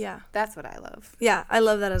spaces. Yeah. That's what I love. Yeah, I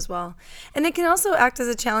love that as well. And it can also act as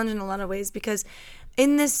a challenge in a lot of ways because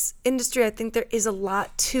in this industry, I think there is a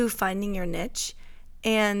lot to finding your niche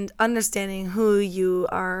and understanding who you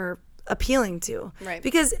are appealing to. Right.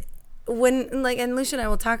 Because when, like, and Lucia and I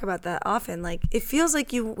will talk about that often, like, it feels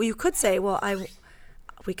like you could say, well,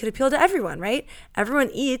 we could appeal to everyone, right? Everyone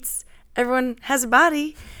eats, everyone has a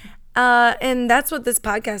body, and that's what this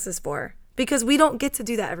podcast is for. Because we don't get to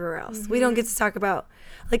do that everywhere else. We don't get to talk about,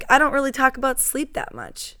 like, I don't really talk about sleep that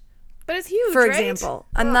much. But it's huge, for right? example.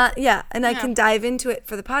 I'm not, I can dive into it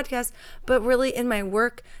for the podcast, but really in my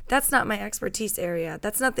work, that's not my expertise area.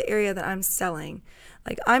 That's not the area that I'm selling.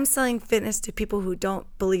 Like, I'm selling fitness to people who don't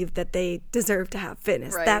believe that they deserve to have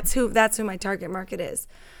fitness. Right. That's who my target market is.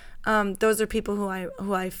 Those are people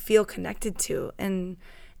who I feel connected to and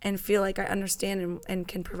feel like I understand and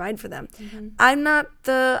can provide for them. I'm not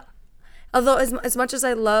although as much as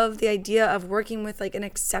I love the idea of working with like an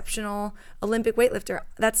exceptional Olympic weightlifter,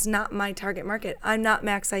 that's not my target market. I'm not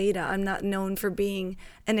Max Aida. I'm not known for being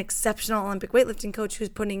an exceptional Olympic weightlifting coach who's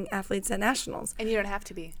putting athletes at nationals. And you don't have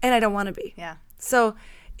to be. And I don't want to be. Yeah. So,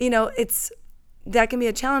 that can be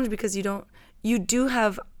a challenge because you do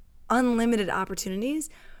have unlimited opportunities,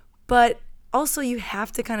 but also you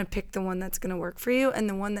have to kind of pick the one that's going to work for you and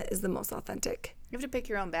the one that is the most authentic. You have to pick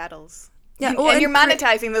your own battles. Yeah, and you're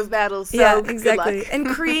monetizing those battles. So exactly. Good luck. And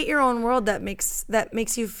create your own world that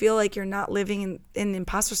makes you feel like you're not living in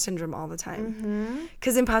imposter syndrome all the time.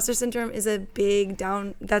 Because imposter syndrome is a big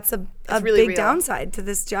That's a really big real. downside to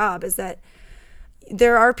this job. Is that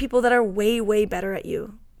there are people that are way better at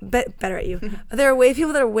you. Better at you. There are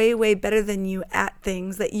people that are way better than you at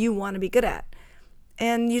things that you want to be good at,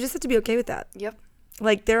 and you just have to be okay with that. Yep.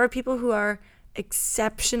 Like, there are people who are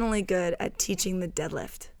exceptionally good at teaching the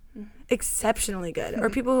deadlift. Exceptionally good. Or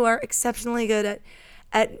people who are exceptionally good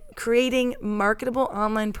at creating marketable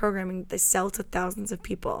online programming that they sell to thousands of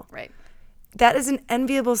people. Right. That is an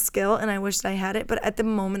enviable skill, and I wish that I had it, but at the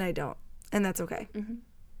moment I don't, and that's okay.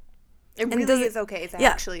 It really is okay. It's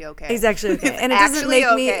actually okay. It's actually okay. And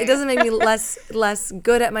it doesn't make me less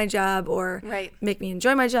good at my job or make me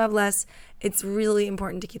enjoy my job less. It's really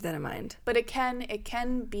important to keep that in mind. But it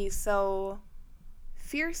can be so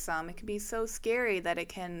fearsome. It can be so scary that it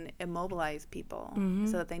can immobilize people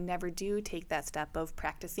so that they never do take that step of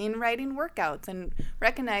practicing writing workouts and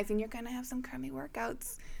recognizing you're going to have some crummy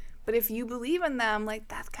workouts. But if you believe in them, like,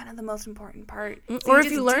 that's kind of the most important part. So or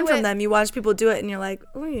if you learn from them, you watch people do it and you're like,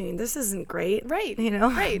 this isn't great. Right.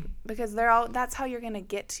 Right. Because that's how you're going to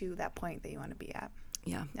get to that point that you want to be at.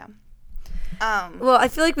 Yeah. Yeah. Well, I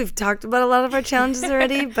feel like we've talked about a lot of our challenges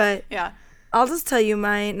already, but yeah. I'll just tell you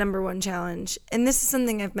my number one challenge. And this is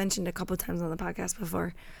something I've mentioned a couple of times on the podcast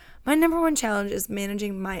before. My number one challenge is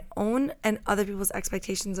managing my own and other people's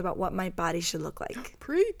expectations about what my body should look like.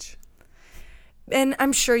 Preach. And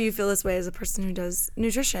I'm sure you feel this way as a person who does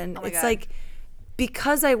nutrition. Oh my God. Like,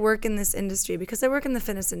 because I work in this industry, because I work in the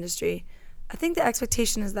fitness industry, I think the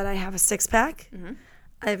expectation is that I have a six-pack.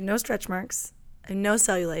 I have no stretch marks. I have no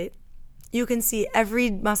cellulite. You can see every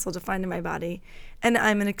muscle defined in my body, and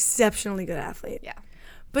I'm an exceptionally good athlete. Yeah.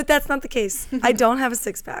 But that's not the case. I don't have a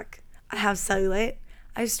six-pack. I have cellulite.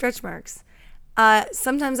 I have stretch marks.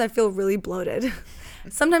 Sometimes I feel really bloated.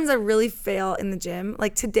 Sometimes I really fail in the gym.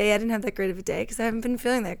 Like, today I didn't have that great of a day because I haven't been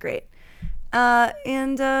feeling that great.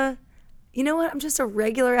 And you know what? I'm just a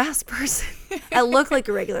regular ass person. I look like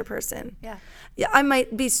a regular person. Yeah. Yeah, I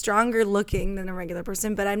might be stronger looking than a regular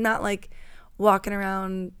person, but I'm not like walking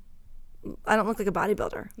around. I don't look like a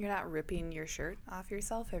bodybuilder. You're not ripping your shirt off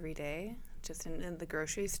yourself every day, just in the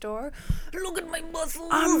grocery store. Look at my muscles.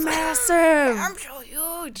 I'm massive. I'm so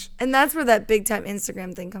huge. And that's where that big time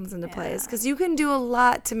Instagram thing comes into play, is because you can do a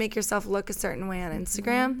lot to make yourself look a certain way on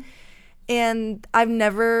Instagram. And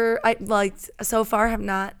so far have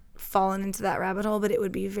not fallen into that rabbit hole, but it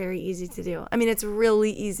would be very easy to do. I mean, it's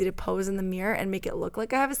really easy to pose in the mirror and make it look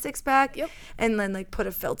like I have a six-pack. Yep. And then like put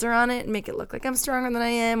a filter on it and make it look like I'm stronger than I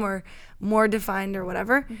am or more defined or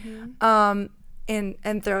whatever. And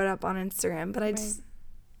throw it up on Instagram. But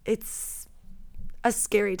it's a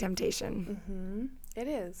scary temptation. It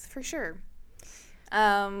is, for sure.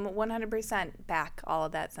 100% back all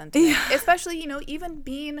of that sentiment. Yeah. Especially, even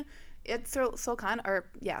being at Solcana,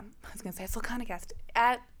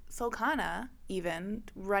 at Solcana, even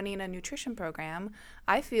running a nutrition program,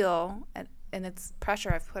 I feel, and it's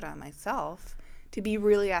pressure I've put on myself, to be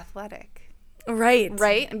really athletic. Right.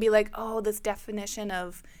 Right? And be like, oh, this definition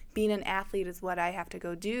of being an athlete is what I have to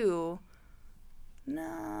go do.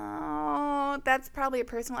 No, that's probably a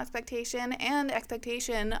personal expectation and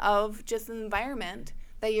expectation of just the environment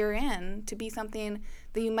that you're in to be something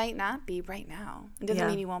that you might not be right now. It doesn't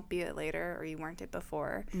mean you won't be it later or you weren't it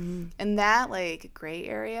before. Mm-hmm. And that, like, gray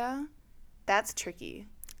area, that's tricky.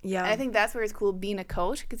 Yeah. And I think that's where it's cool being a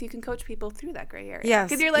coach, because you can coach people through that gray area. Yes.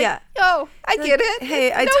 Because you're like, yo, I get it.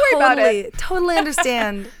 Hey, I totally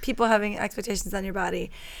understand people having expectations on your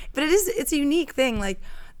body. But it's a unique thing. Like,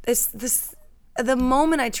 the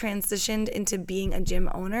moment I transitioned into being a gym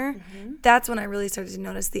owner, that's when I really started to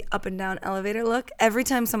notice the up and down elevator look. Every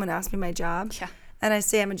time someone asks me my job and I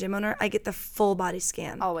say I'm a gym owner, I get the full body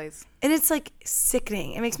scan. Always. And it's like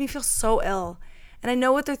sickening. It makes me feel so ill. And I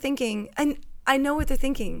know what they're thinking. And I know what they're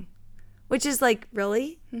thinking, which is like,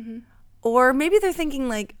 really? Mm-hmm. Or maybe they're thinking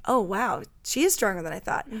like, oh, wow, she is stronger than I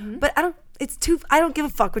thought. Mm-hmm. But I don't give a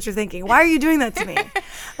fuck what you're thinking. Why are you doing that to me?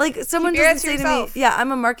 Like, someone doesn't say to me, yeah,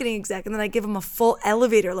 I'm a marketing exec, and then I give them a full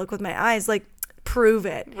elevator look with my eyes, like, prove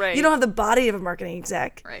it. Right. You don't have the body of a marketing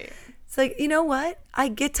exec. Right. It's like, you know what? I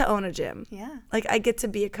get to own a gym. Yeah. Like, I get to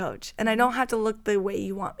be a coach, and I don't have to look the way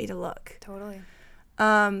you want me to look. Totally.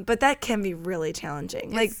 But that can be really challenging.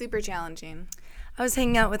 It's like, super challenging. I was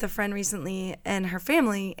hanging out with a friend recently and her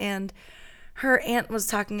family, and her aunt was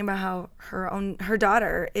talking about how her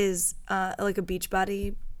daughter is like a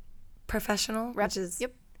Beachbody professional, which is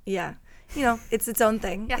it's its own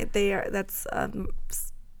thing. Yeah. That's a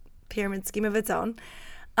pyramid scheme of its own.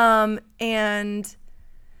 And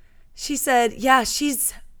she said, yeah,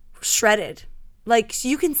 she's shredded. Like,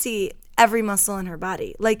 you can see every muscle in her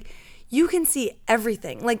body. Like, you can see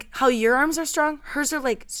everything. Like, how your arms are strong, hers are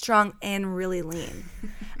like strong and really lean.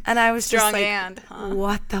 And I was just like,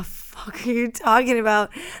 what the fuck are you talking about?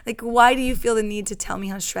 Like, why do you feel the need to tell me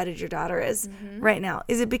how shredded your daughter is right now?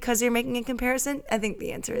 Is it because you're making a comparison? I think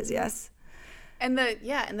the answer is yes. And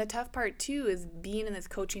the tough part too is being in this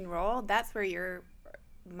coaching role. That's where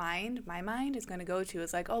my mind is going to go to.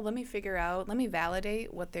 Is like, oh, let me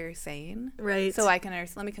validate what they're saying. Right. So let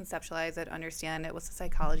me conceptualize it, understand it, what's the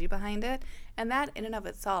psychology behind it. And that in and of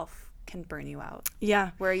itself can burn you out. Yeah.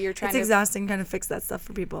 Where you're trying it's exhausting trying to fix that stuff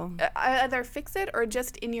for people. Either fix it or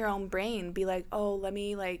just in your own brain be like, oh,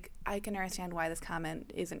 I can understand why this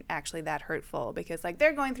comment isn't actually that hurtful, because like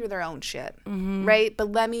they're going through their own shit, right?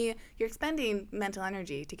 But you're expending mental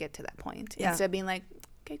energy to get to that point instead of being like,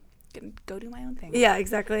 okay, go do my own thing. Yeah,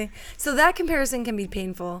 exactly. So that comparison can be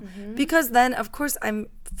painful because then, of course, I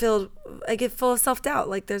get full of self-doubt.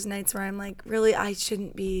 Like, there's nights where I'm like, really, I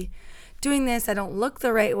shouldn't be doing this. I don't look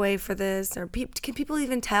the right way for this. Or can people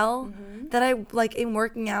even tell that I like am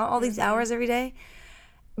working out all these hours every day?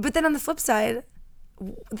 But then on the flip side,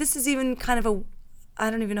 this is even kind of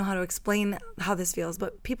I don't even know how to explain how this feels,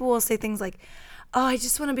 but people will say things like, oh, I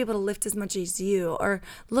just want to be able to lift as much as you or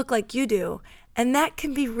look like you do. And that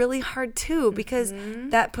can be really hard too, because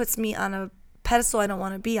that puts me on a pedestal I don't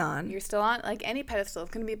want to be on. You're still on, like, any pedestal.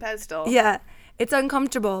 It's going to be a pedestal. Yeah. It's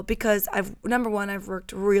uncomfortable because I've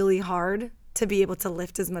worked really hard to be able to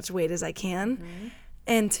lift as much weight as I can.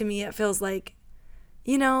 And to me, it feels like,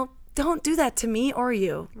 don't do that to me or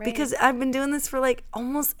you. Right. Because I've been doing this for like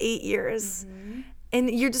almost 8 years. And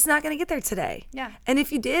you're just not going to get there today. Yeah. And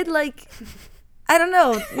if you did, like, I don't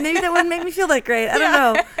know, maybe that wouldn't make me feel that great. I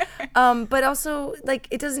don't know. But also, like,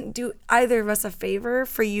 it doesn't do either of us a favor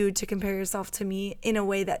for you to compare yourself to me in a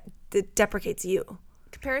way that deprecates you.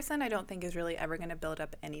 Comparison, I don't think, is really ever going to build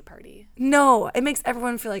up any party. No, it makes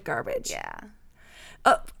everyone feel like garbage. Yeah.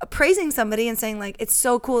 Praising somebody and saying, like, it's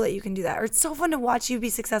so cool that you can do that, or it's so fun to watch you be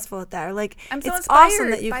successful at that, or like, I'm so it's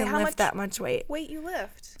awesome that you can lift that much weight. Weight you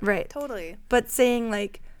lift. Right. Totally. But saying,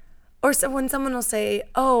 like, or so when someone will say,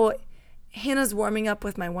 oh, Hannah's warming up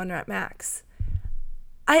with my 1 rep max.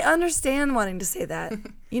 I understand wanting to say that.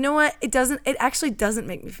 You know what? It actually doesn't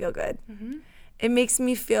make me feel good. It makes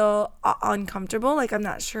me feel uncomfortable. Like, I'm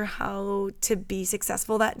not sure how to be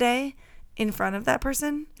successful that day in front of that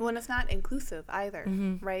person. Well, and it's not inclusive either,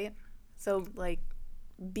 right? So, like,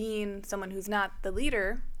 being someone who's not the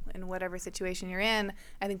leader in whatever situation you're in,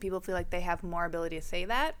 I think people feel like they have more ability to say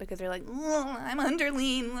that because they're like, I'm under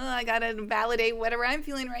lean. I got to validate whatever I'm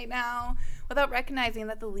feeling right now, without recognizing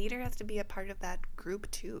that the leader has to be a part of that group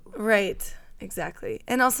too. Right. Exactly.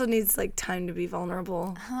 And also needs like time to be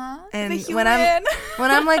vulnerable. And when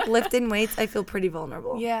I'm like lifting weights, I feel pretty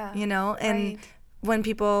vulnerable. Yeah. And when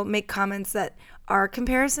people make comments that are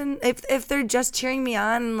comparison, if they're just cheering me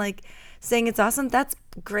on and like saying it's awesome, that's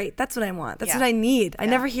great. That's what I want. That's what I need. I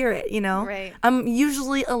never hear it, Right. I'm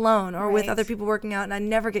usually alone or with other people working out, and I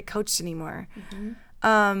never get coached anymore.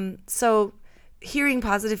 So hearing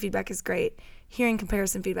positive feedback is great. hearing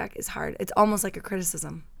comparison feedback is hard. It's almost like a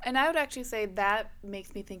criticism. And I would actually say that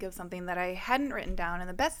makes me think of something that I hadn't written down. And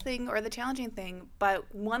the best thing or the challenging thing,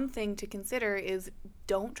 but one thing to consider is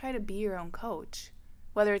don't try to be your own coach.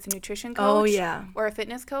 Whether it's a nutrition coach or a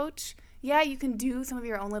fitness coach. Yeah, you can do some of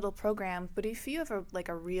your own little programs, but if you have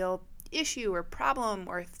a real issue or problem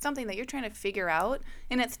or something that you're trying to figure out,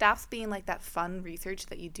 and it stops being like that fun research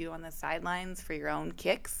that you do on the sidelines for your own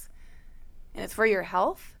kicks, and it's for your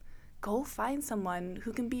health, go find someone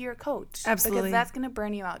who can be your coach. Absolutely. Because that's going to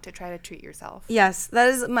burn you out to try to treat yourself. Yes, that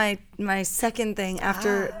is my second thing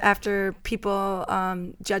after people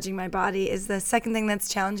judging my body is the second thing that's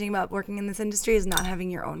challenging about working in this industry is not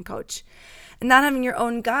having your own coach. And not having your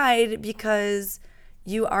own guide because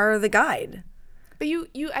you are the guide. But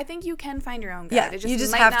I think you can find your own guide. Yeah, you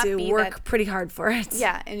just have to work pretty hard for it.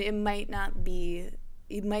 Yeah, and it might not be,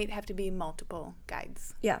 you might have to be multiple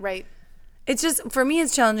guides. Yeah. Right? It's just, for me,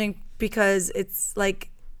 it's challenging because it's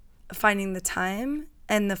like finding the time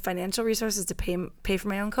and the financial resources to pay for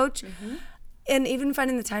my own coach. Mm-hmm. And even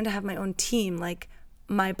finding the time to have my own team, like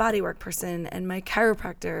my bodywork person and my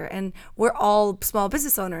chiropractor, and we're all small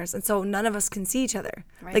business owners, and so none of us can see each other.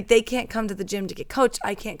 Right. Like they can't come to the gym to get coached,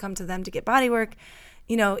 I can't come to them to get bodywork.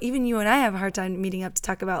 You know, even you and I have a hard time meeting up to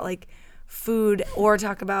talk about like food or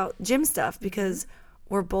talk about gym stuff because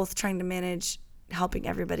we're both trying to manage helping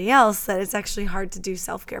everybody else, that it's actually hard to do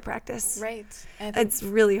self-care practice. Right. And it's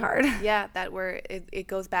really hard. Yeah, that where it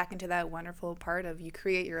goes back into that wonderful part of you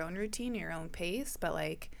create your own routine, your own pace, but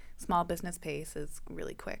like small business pace is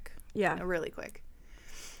really quick. Yeah. Really quick.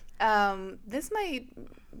 This might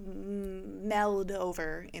meld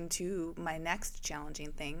over into my next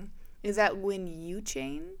challenging thing, is that when you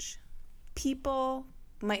change, people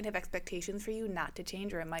might have expectations for you not to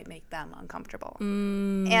change, or it might make them uncomfortable.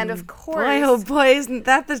 And of course... Boy, oh boy, isn't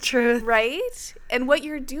that the truth? Right? And what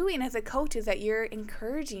you're doing as a coach is that you're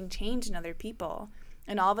encouraging change in other people.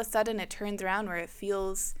 And all of a sudden it turns around where it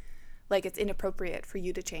feels like it's inappropriate for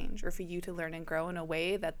you to change or for you to learn and grow in a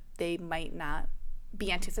way that they might not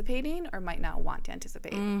be anticipating or might not want to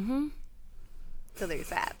anticipate. Mm-hmm. So there's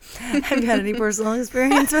that. Have you had any personal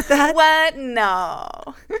experience with that? What? No.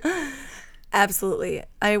 Absolutely.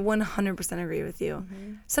 I 100% agree with you.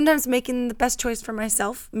 Mm-hmm. Sometimes making the best choice for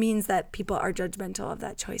myself means that people are judgmental of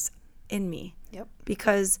that choice in me. Yep.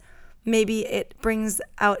 Because maybe it brings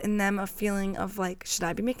out in them a feeling of like, should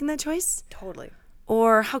I be making that choice? Totally.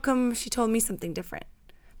 Or how come she told me something different?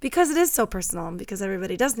 Because it is so personal and because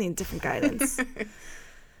everybody does need different guidance.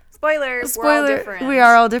 Spoiler, we're all different. We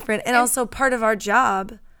are all different. And also part of our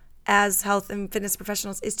job as health and fitness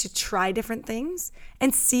professionals is to try different things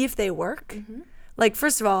and see if they work. Mm-hmm. Like,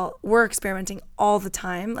 first of all, we're experimenting all the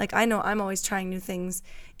time. Like, I know I'm always trying new things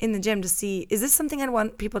in the gym to see, is this something I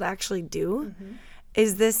want people to actually do? Mm-hmm.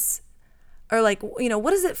 Is this, or like, you know,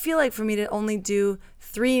 what does it feel like for me to only do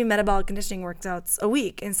 3 metabolic conditioning workouts a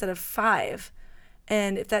week instead of 5?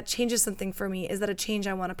 And if that changes something for me, is that a change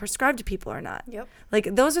I want to prescribe to people or not? Yep.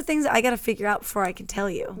 Like, those are things that I got to figure out before I can tell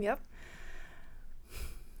you. Yep.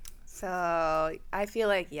 So I feel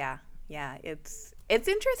like, yeah, it's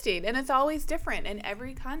interesting, and it's always different in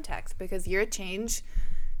every context because your change,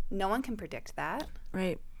 no one can predict that.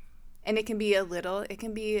 Right. And it can be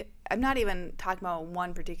I'm not even talking about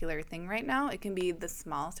one particular thing right now. It can be the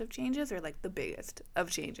smallest of changes or like the biggest of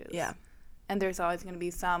changes. Yeah. And there's always going to be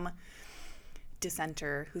some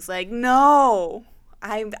dissenter who's like, no,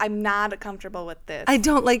 I'm not comfortable with this. I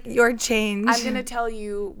don't like your change. I'm going to tell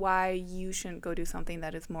you why you shouldn't go do something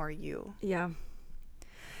that is more you. Yeah.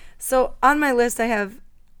 So on my list, I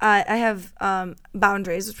have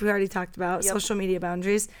boundaries, which we already talked about, yep. Social media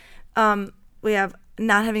boundaries. We have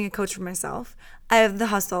not having a coach for myself. I have the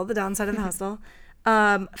hustle, the downside of the hustle.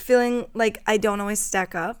 Feeling like I don't always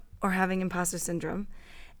stack up or having imposter syndrome.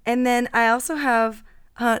 And then I also have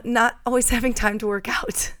not always having time to work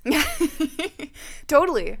out.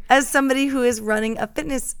 Totally. As somebody who is running a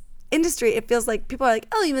fitness industry, it feels like people are like,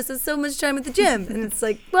 oh, you miss so much time at the gym. And it's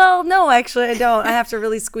like, well, no, actually I don't. I have to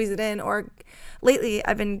really squeeze it in. Or lately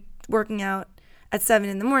I've been working out at 7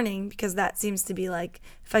 a.m. because that seems to be like,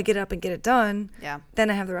 if I get up and get it done, then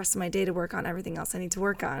I have the rest of my day to work on everything else I need to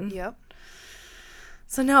work on. Yep.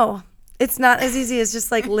 So no, it's not as easy as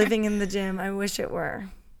just like living in the gym. I wish it were.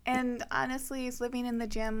 And honestly, is living in the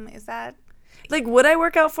gym, is that... Like, would I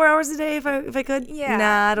work out 4 hours a day if I could? Yeah.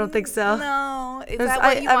 Nah, I don't think so. No. Is that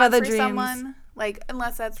what you want for dreams. someone? Like,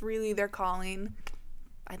 unless that's really their calling.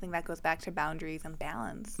 I think that goes back to boundaries and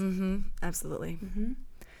balance. Mm-hmm. Absolutely. Mm-hmm.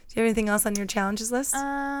 Do you have anything else on your challenges list?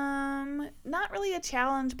 Not really a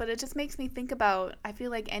challenge, but it just makes me think about, I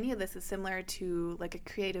feel like any of this is similar to like a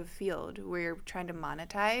creative field where you're trying to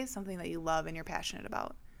monetize something that you love and you're passionate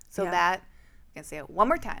about. So that, I'm going to say it one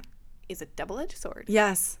more time, is a double-edged sword.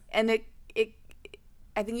 Yes. And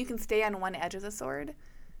I think you can stay on one edge of the sword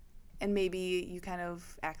and maybe you kind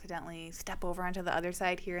of accidentally step over onto the other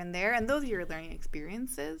side here and there. And those are your learning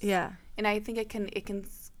experiences. Yeah. And I think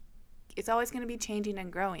it's always going to be changing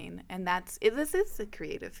and growing, and this is a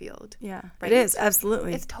creative field. Yeah, right? It is,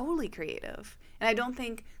 absolutely. It's totally creative, and I don't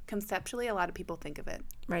think conceptually a lot of people think of it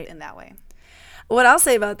in that way. What I'll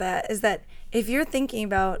say about that is that if you're thinking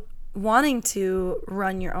about wanting to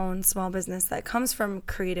run your own small business that comes from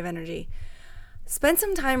creative energy, spend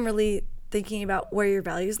some time really thinking about where your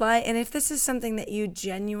values lie, and if this is something that you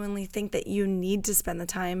genuinely think that you need to spend the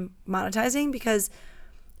time monetizing, because,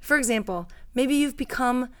 for example, maybe you've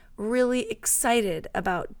become really excited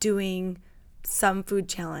about doing some food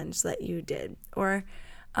challenge that you did, or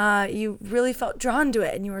you really felt drawn to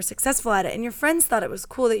it and you were successful at it and your friends thought it was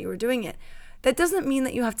cool that you were doing it. That doesn't mean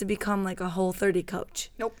that you have to become like a Whole30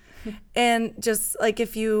 coach. Nope. And just like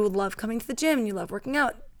if you love coming to the gym and you love working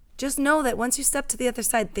out, just know that once you step to the other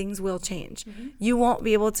side, things will change. Mm-hmm. You won't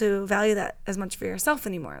be able to value that as much for yourself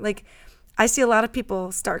anymore. Like I see a lot of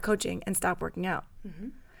people start coaching and stop working out. Mm-hmm.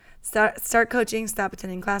 Start coaching, stop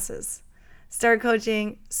attending classes. Start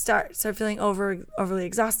coaching, start feeling overly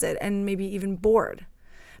exhausted and maybe even bored,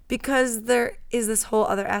 because there is this whole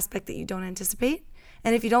other aspect that you don't anticipate.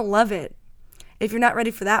 And if you don't love it, if you're not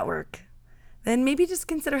ready for that work, then maybe just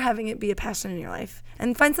consider having it be a passion in your life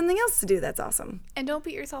and find something else to do that's awesome. And don't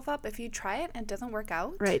beat yourself up if you try it and it doesn't work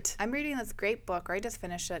out. Right. I'm reading this great book, or I just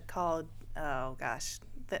finished it, called, I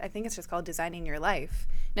think it's just called Designing Your Life.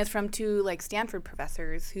 And it's from two like Stanford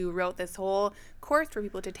professors who wrote this whole course for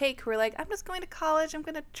people to take, who were like, I'm just going to college, I'm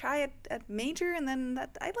going to try a major, and then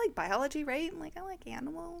I like biology, right? I'm like, I like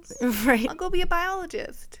animals. Right. I'll go be a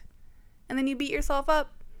biologist. And then you beat yourself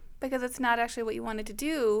up because it's not actually what you wanted to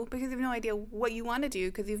do, because you have no idea what you want to do,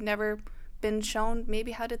 because you've never been shown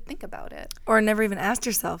maybe how to think about it. Or never even asked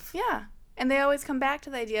yourself. Yeah. And they always come back to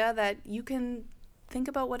the idea that you can think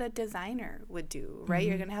about what a designer would do, right? Mm-hmm.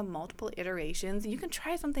 You're going to have multiple iterations. You can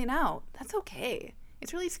try something out. That's okay.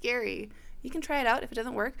 It's really scary. You can try it out. If it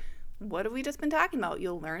doesn't work, what have we just been talking about?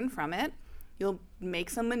 You'll learn from it. You'll make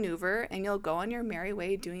some maneuver, and you'll go on your merry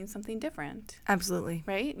way doing something different. Absolutely.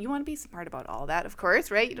 Right? You want to be smart about all that, of course,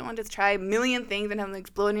 right? You don't want to just try a million things and have them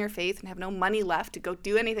explode in your face and have no money left to go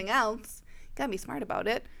do anything else. You got to be smart about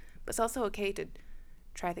it. But it's also okay to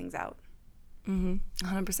try things out.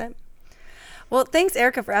 100%. Well, thanks,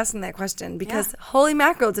 Erica, for asking that question, because holy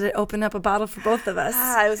mackerel, did it open up a bottle for both of us.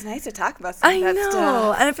 It was nice to talk about some of that stuff. I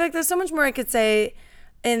know. And I feel like there's so much more I could say.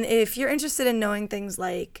 And if you're interested in knowing things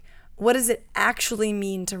like, what does it actually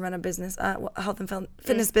mean to run a business, health and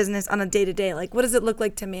fitness business on a day-to-day? Like, what does it look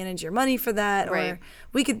like to manage your money for that? Right. Or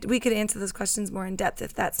we could answer those questions more in depth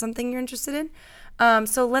if that's something you're interested in.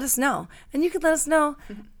 So let us know. And you could let us know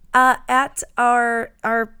at our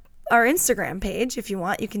Instagram page if you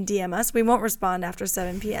want. You can DM us. We won't respond after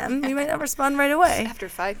 7 p.m. We might not respond right away. After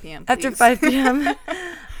 5 p.m., please. After 5 p.m.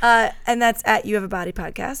 And that's at You Have a Body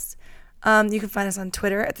Podcast. You can find us on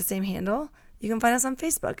Twitter at the same handle. You can find us on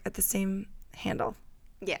Facebook at the same handle.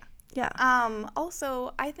 Yeah. Yeah.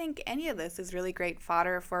 Also, I think any of this is really great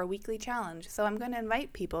fodder for a weekly challenge. So I'm going to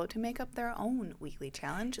invite people to make up their own weekly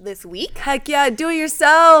challenge this week. Heck yeah, do it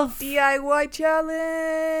yourself. DIY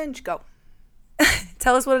challenge. Go.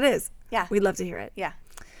 Tell us what it is. Yeah. We'd love to hear it. Yeah.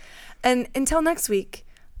 And until next week,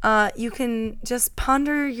 you can just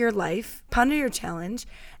ponder your life, ponder your challenge,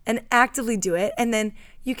 and actively do it. And then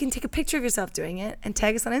you can take a picture of yourself doing it and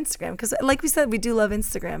tag us on Instagram. Because like we said, we do love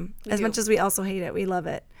Instagram. As much as we also hate it, we love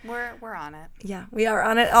it. We're on it. Yeah, we are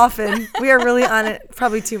on it often. We are really on it,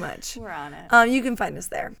 probably too much. We're on it. You can find us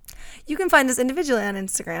there. You can find us individually on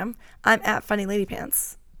Instagram. I'm at Funny Lady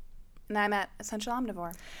Pants. And I'm at Essential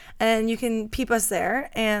Omnivore. And you can peep us there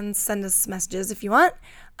and send us messages if you want.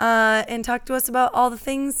 And talk to us about all the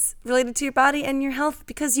things related to your body and your health,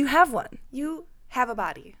 because you have one. You have a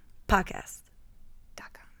body.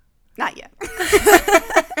 Podcast.com. Not yet.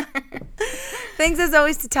 Thanks as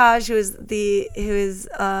always to Taj, who is the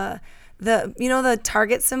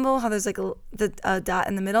Target symbol, how there's like the dot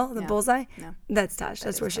in the middle, the bullseye? No. That's Taj.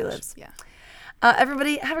 That's where she lives. Yeah.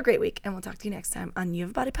 Everybody, have a great week, and we'll talk to you next time on You Have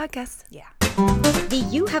a Body Podcast. Yeah. The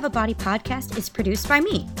You Have a Body Podcast is produced by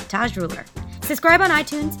me, Taj Ruler. Subscribe on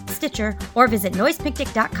iTunes, Stitcher, or visit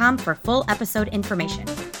noisepicnic.com for full episode information.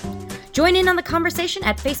 Join in on the conversation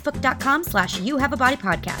at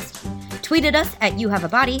facebook.com/YouHaveABodyPodcast. Tweet at us at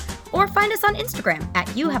YouHaveABody, or find us on Instagram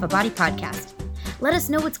at You Have a Body Podcast. Let us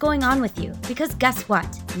know what's going on with you, because guess what?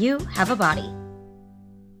 You have a body.